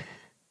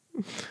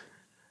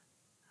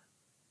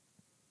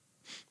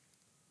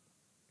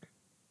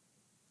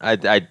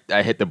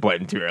 I hit the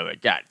button too early.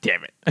 God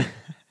damn it.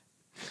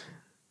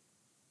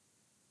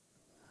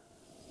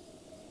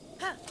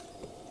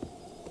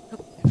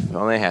 If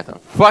only I had some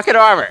fucking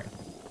armor.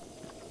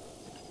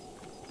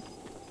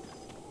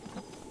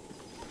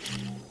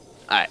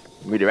 Alright,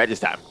 we do it right this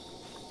time.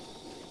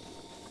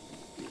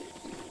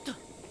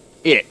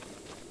 Eat it.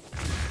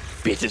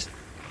 Bitches.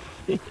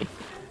 Yeah,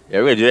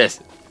 we're gonna do this.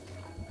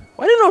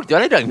 Why do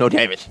I do no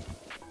damage?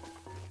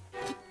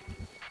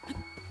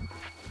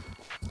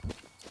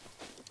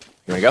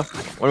 Here we go.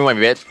 What do you want,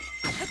 me, bitch?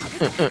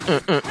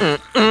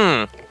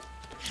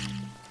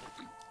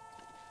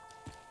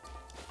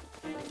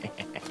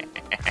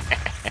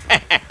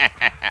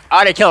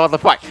 Oh, they kill him. What the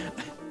fuck?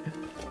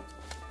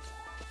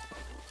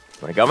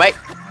 Wanna go, mate?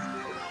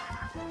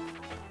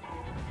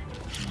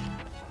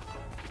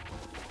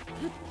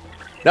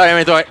 No, let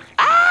me throw it.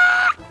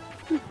 Ah!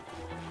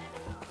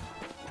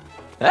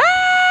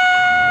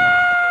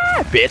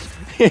 Ah! Bitch.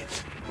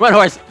 Run,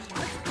 horse.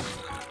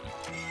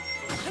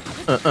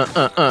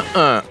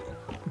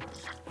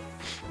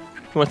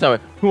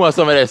 Who wants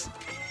some of this?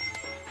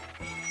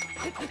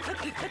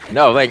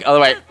 No, like, other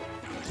way.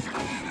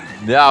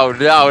 No.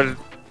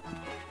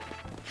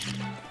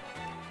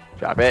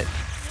 Drop it.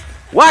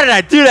 Why did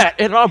I do that?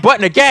 Hit the wrong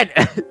button again.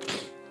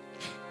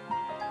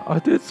 I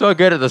did so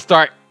good at the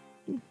start.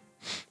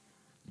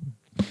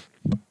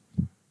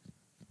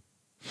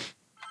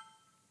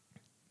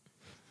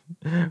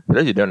 For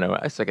those who don't know,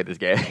 I suck at this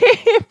game.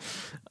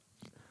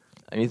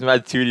 I'm using my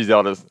 2D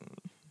Zeldas.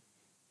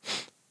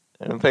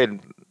 I haven't played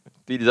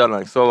 3D Zelda in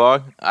like so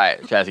long.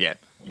 Alright, try this again.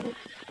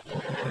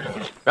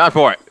 Round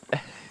 4.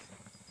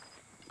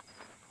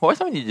 Why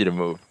someone need you to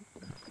move?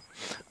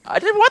 I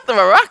didn't want the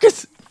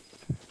maracas.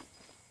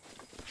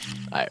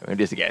 Alright, we're gonna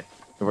do this again.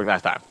 It worked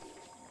last time.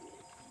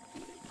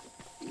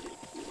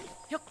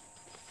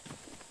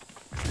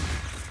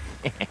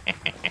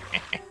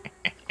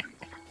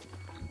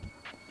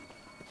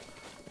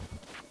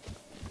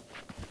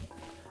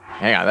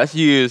 Hang on, let's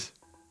use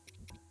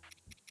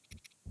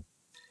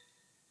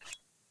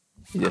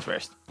this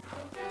first.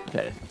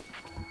 Okay.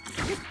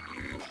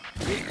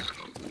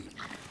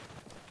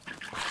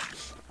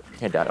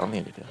 Can't die, I don't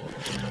think I can do.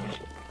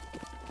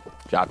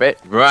 Drop it,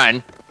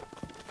 run.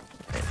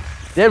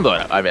 Then blow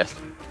it up, I missed.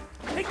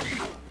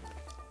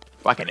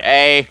 Fucking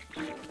A.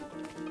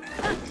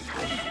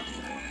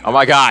 Oh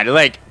my god,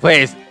 Link,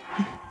 please.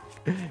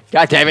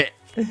 God damn it.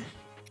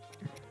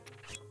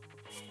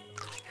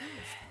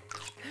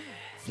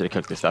 Should have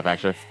cooked this stuff,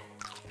 actually.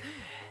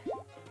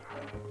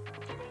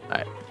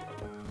 Alright.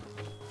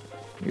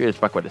 You just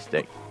fuck with the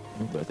stick.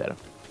 Throw it at him.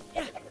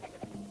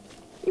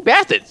 You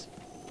bastards!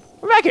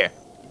 Come back here!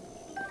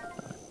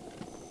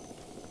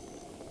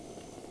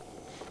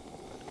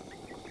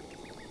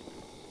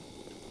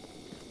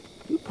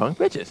 You punk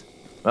bitches.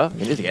 Well, we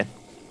can do this again.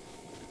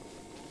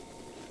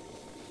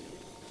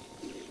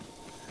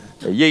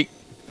 A yeet.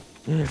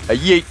 A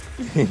yeet.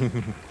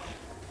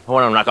 I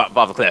want to knock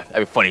off the cliff.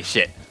 That'd be funny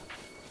shit.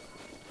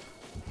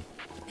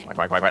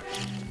 Quack.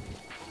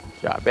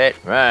 Drop it.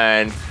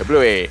 Run.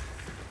 Kablooey.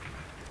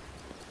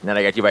 And then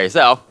I got you by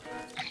yourself.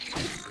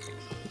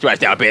 Get your ass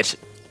down, bitch.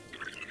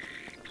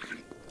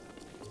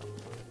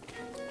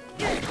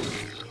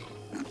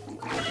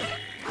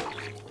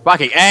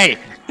 Fucking A.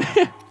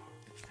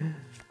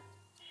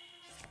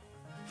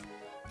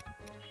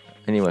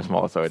 I need one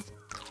smaller swords.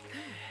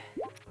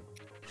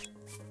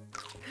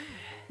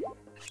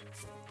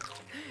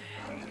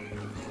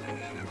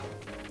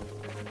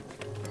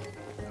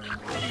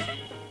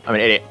 I'm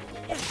an idiot.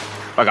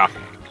 Fuck off.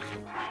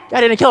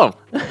 I didn't kill him.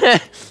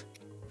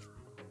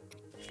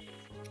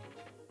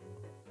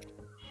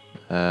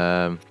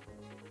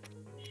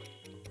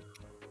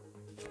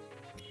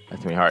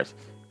 That's too many hearts.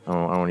 I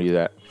don't want to do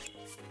that.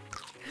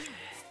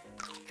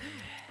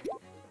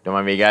 Don't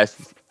mind me,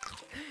 guys.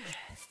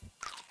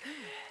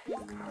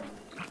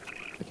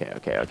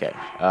 Okay.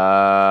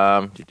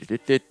 I'm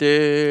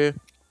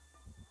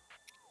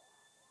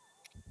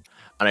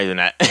not using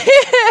that.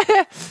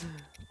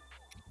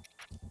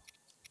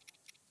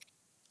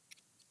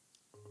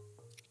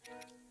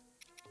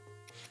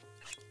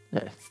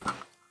 Yes.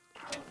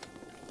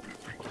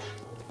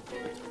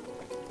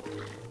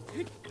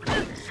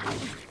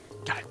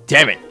 God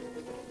damn it.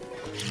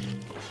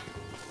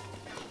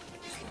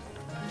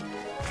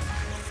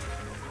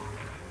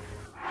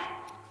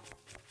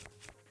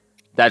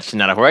 That should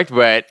not have worked,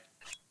 but...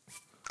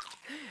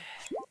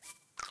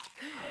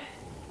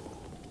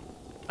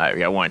 Alright,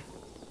 we got one.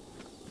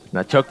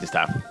 Not choke this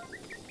time.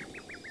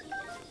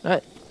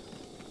 Alright.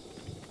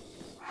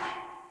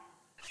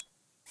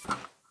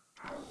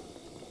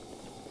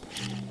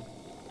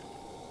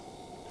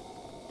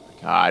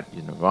 God,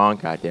 you're the wrong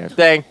goddamn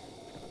thing.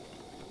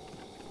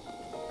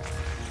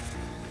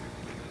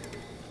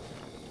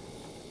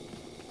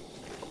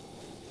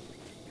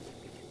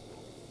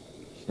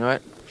 You know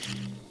what?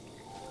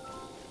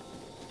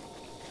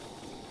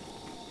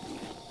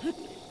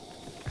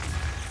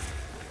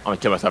 I'm gonna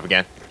kill myself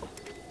again.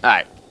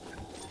 Alright.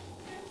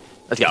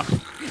 Let's go.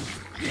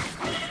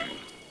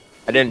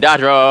 I didn't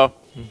dodge roll.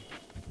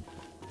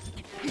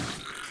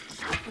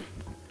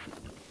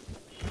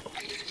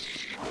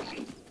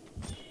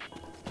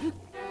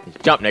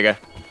 Just jump, nigga.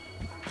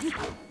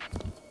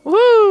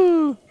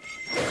 Woo!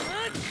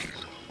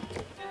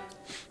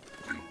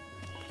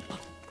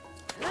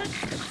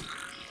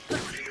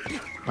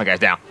 My guy's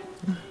down.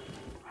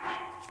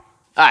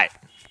 Alright.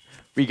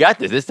 We got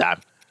this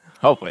time.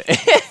 Hopefully.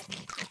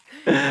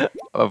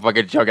 I'm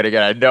fucking choking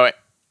again. I know it.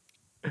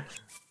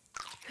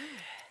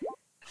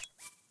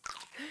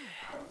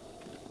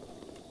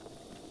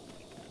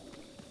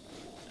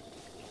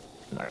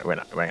 No, we're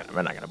not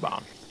gonna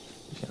bomb.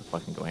 We're just gonna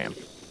fucking go ham.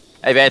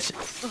 Hey, bitch.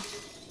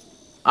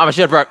 I'm a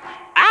shit broke.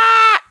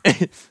 Ah!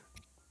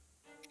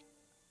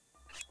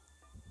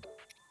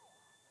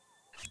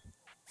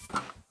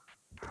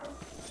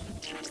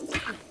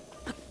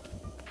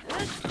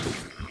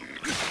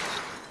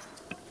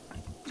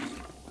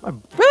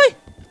 Really?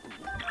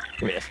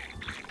 Give me this.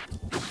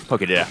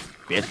 Poke it up.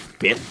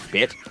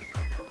 Bitch.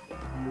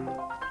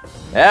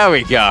 There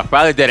we go.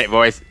 Finally did it,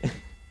 boys.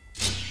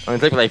 Only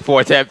took me like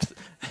 4 attempts.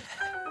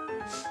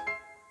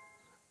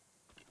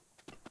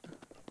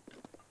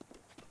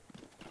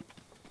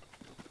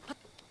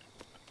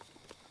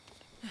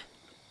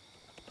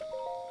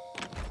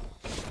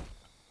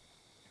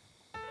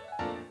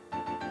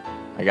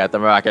 I got the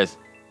maracas.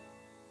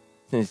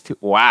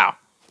 Wow.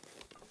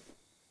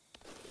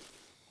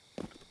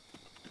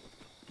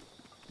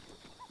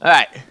 All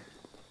right.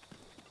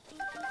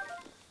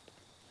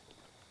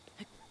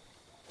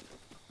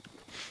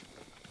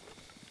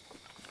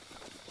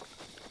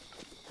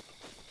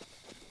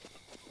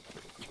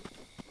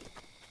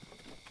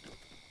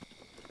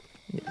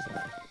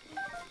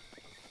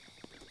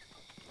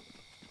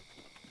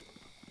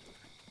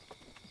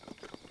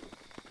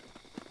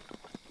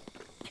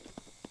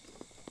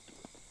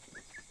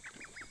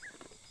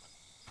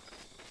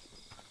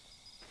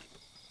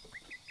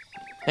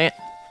 Dang it.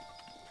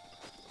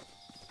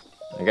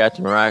 I got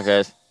your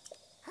maracas.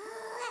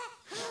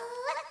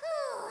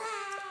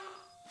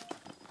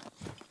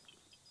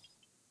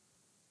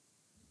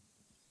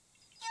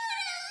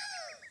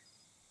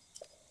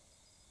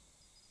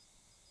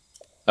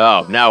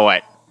 Oh, now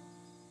what?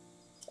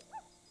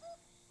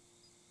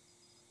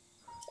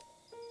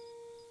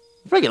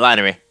 Freaking lying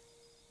to me.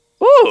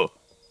 Woo!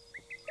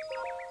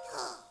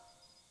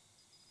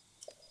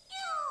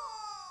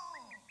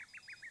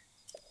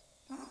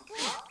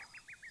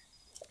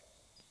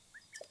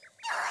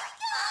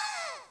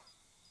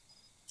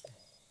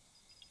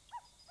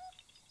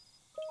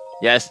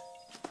 Yes.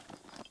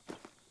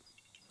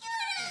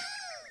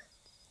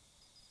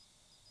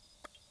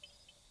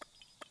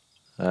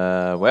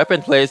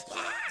 Weapon, please.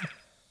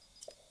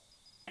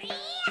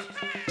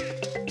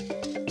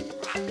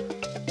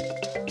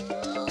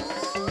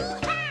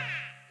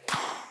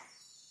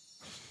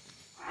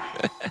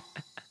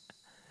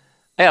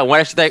 Yeah,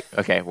 what should I?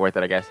 Okay, worth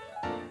it, I guess.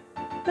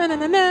 Na na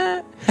na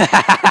na. Na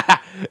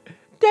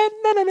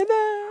na na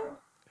na.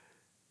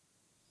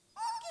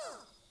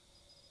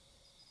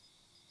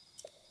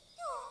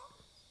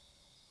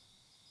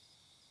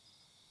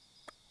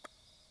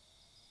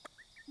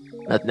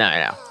 Not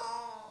now.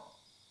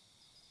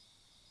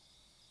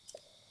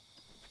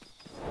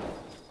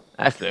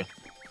 Actually.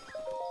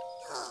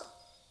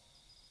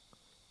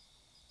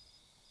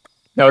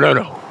 No.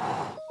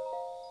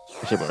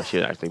 I should want to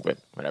shoot actually, but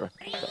whatever.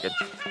 Good.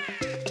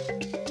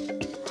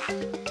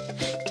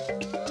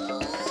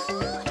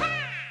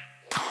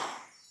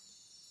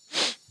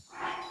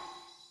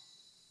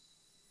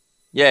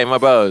 Yay, my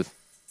bows.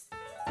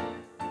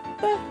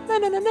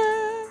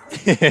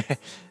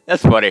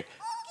 That's funny.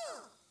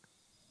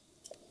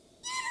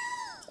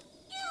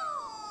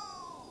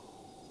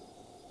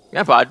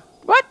 Yeah, pod.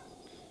 What?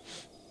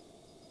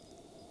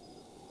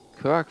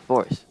 Correct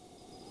force.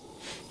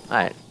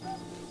 Alright.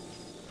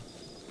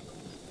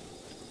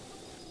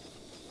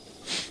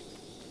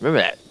 Remember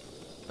that.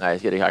 Alright,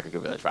 let's get a hacker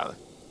village finally.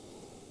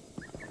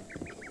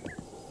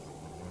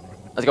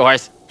 Let's go,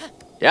 horse.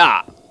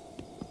 Yeah.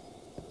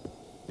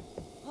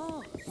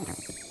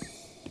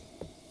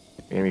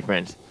 We're gonna be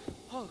friends.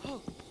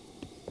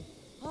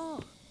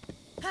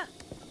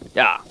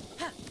 Yeah.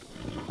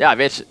 Yeah,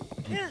 bitch.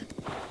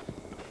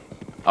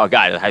 Oh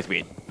god, that's high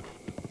speed.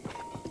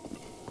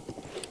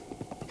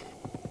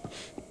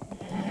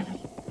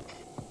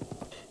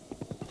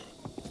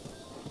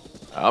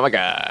 Oh my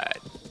god.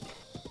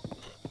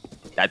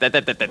 What is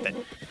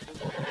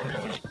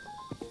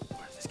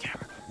this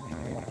camera?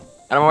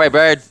 Out of my way,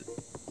 birds.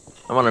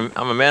 I'm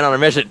a man on a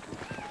mission.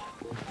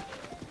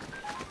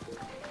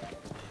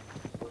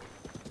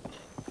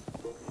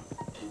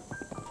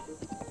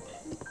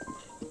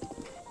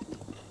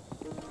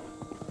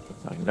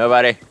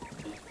 Nobody.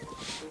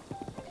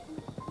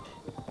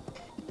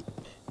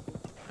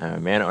 I'm a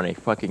man on a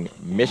fucking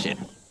mission.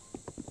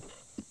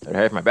 That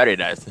hurt if my battery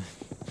dies.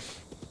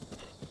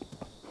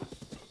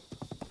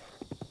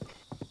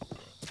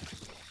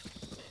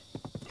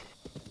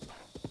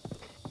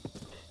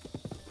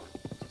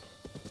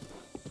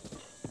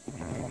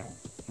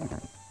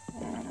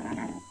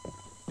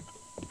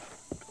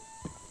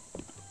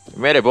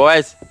 We made it,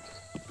 boys.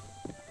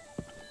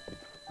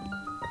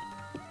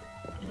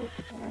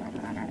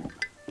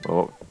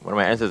 Oh, one of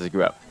my ancestors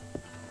grew up.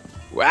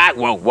 Whoa.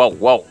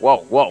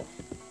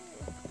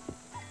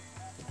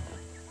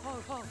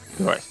 Of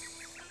course.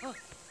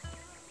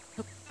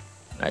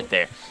 Right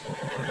there.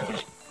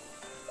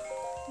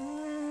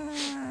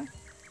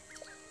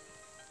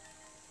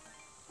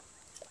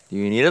 Do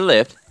you need a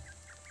lift?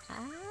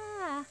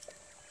 Ah.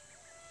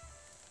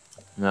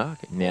 No?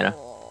 Okay, Nana.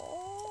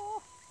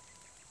 Oh.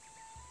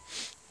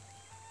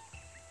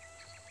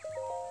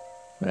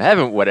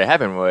 What had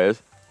happened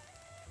was...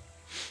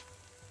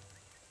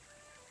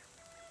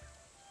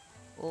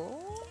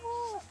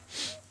 Oh.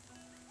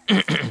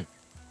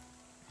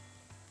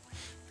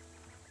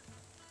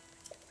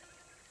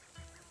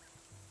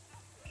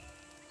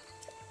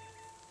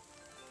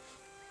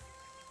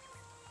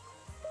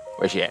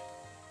 Where's she at?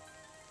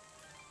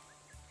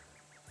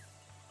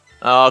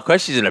 Oh, of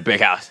course she's in a big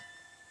house.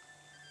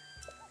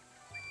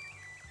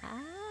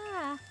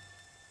 Ah.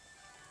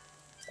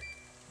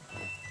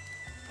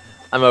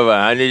 I'm over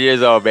 100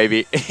 years old,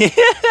 baby.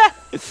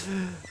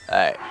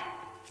 Alright.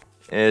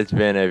 It's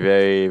been a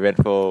very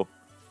eventful,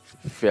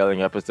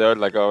 failing episode,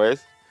 like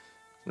always.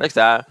 Next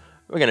time,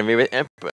 we're gonna meet with Emperor.